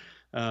it.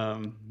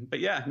 But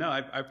yeah, no,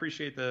 I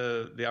appreciate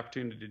the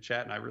opportunity to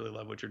chat, and I really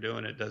love what you're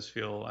doing. It does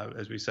feel,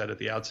 as we said at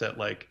the outset,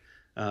 like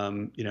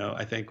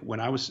I think when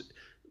I was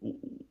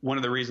one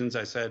of the reasons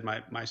I said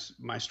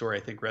my story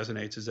I think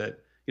resonates is that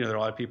there are a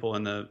lot of people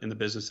in the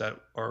business that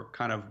are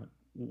kind of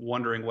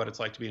wondering what it's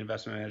like to be an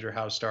investment manager,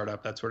 how to start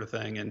up, that sort of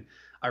thing. And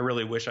I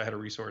really wish I had a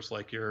resource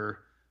like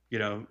your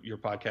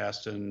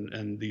podcast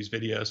and these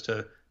videos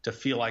to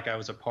feel like I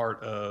was a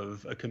part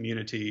of a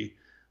community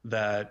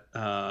that,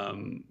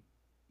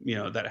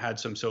 that had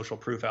some social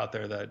proof out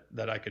there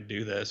that I could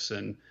do this.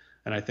 And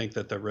I think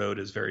that the road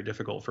is very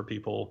difficult for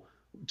people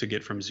to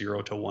get from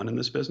 0 to 1 in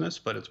this business,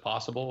 but it's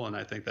possible. And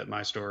I think that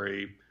my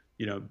story,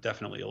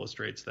 definitely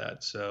illustrates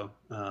that. So,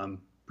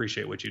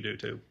 appreciate what you do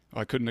too.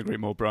 I couldn't agree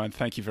more, Brian.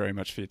 Thank you very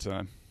much for your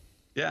time.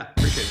 Yeah,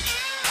 appreciate it.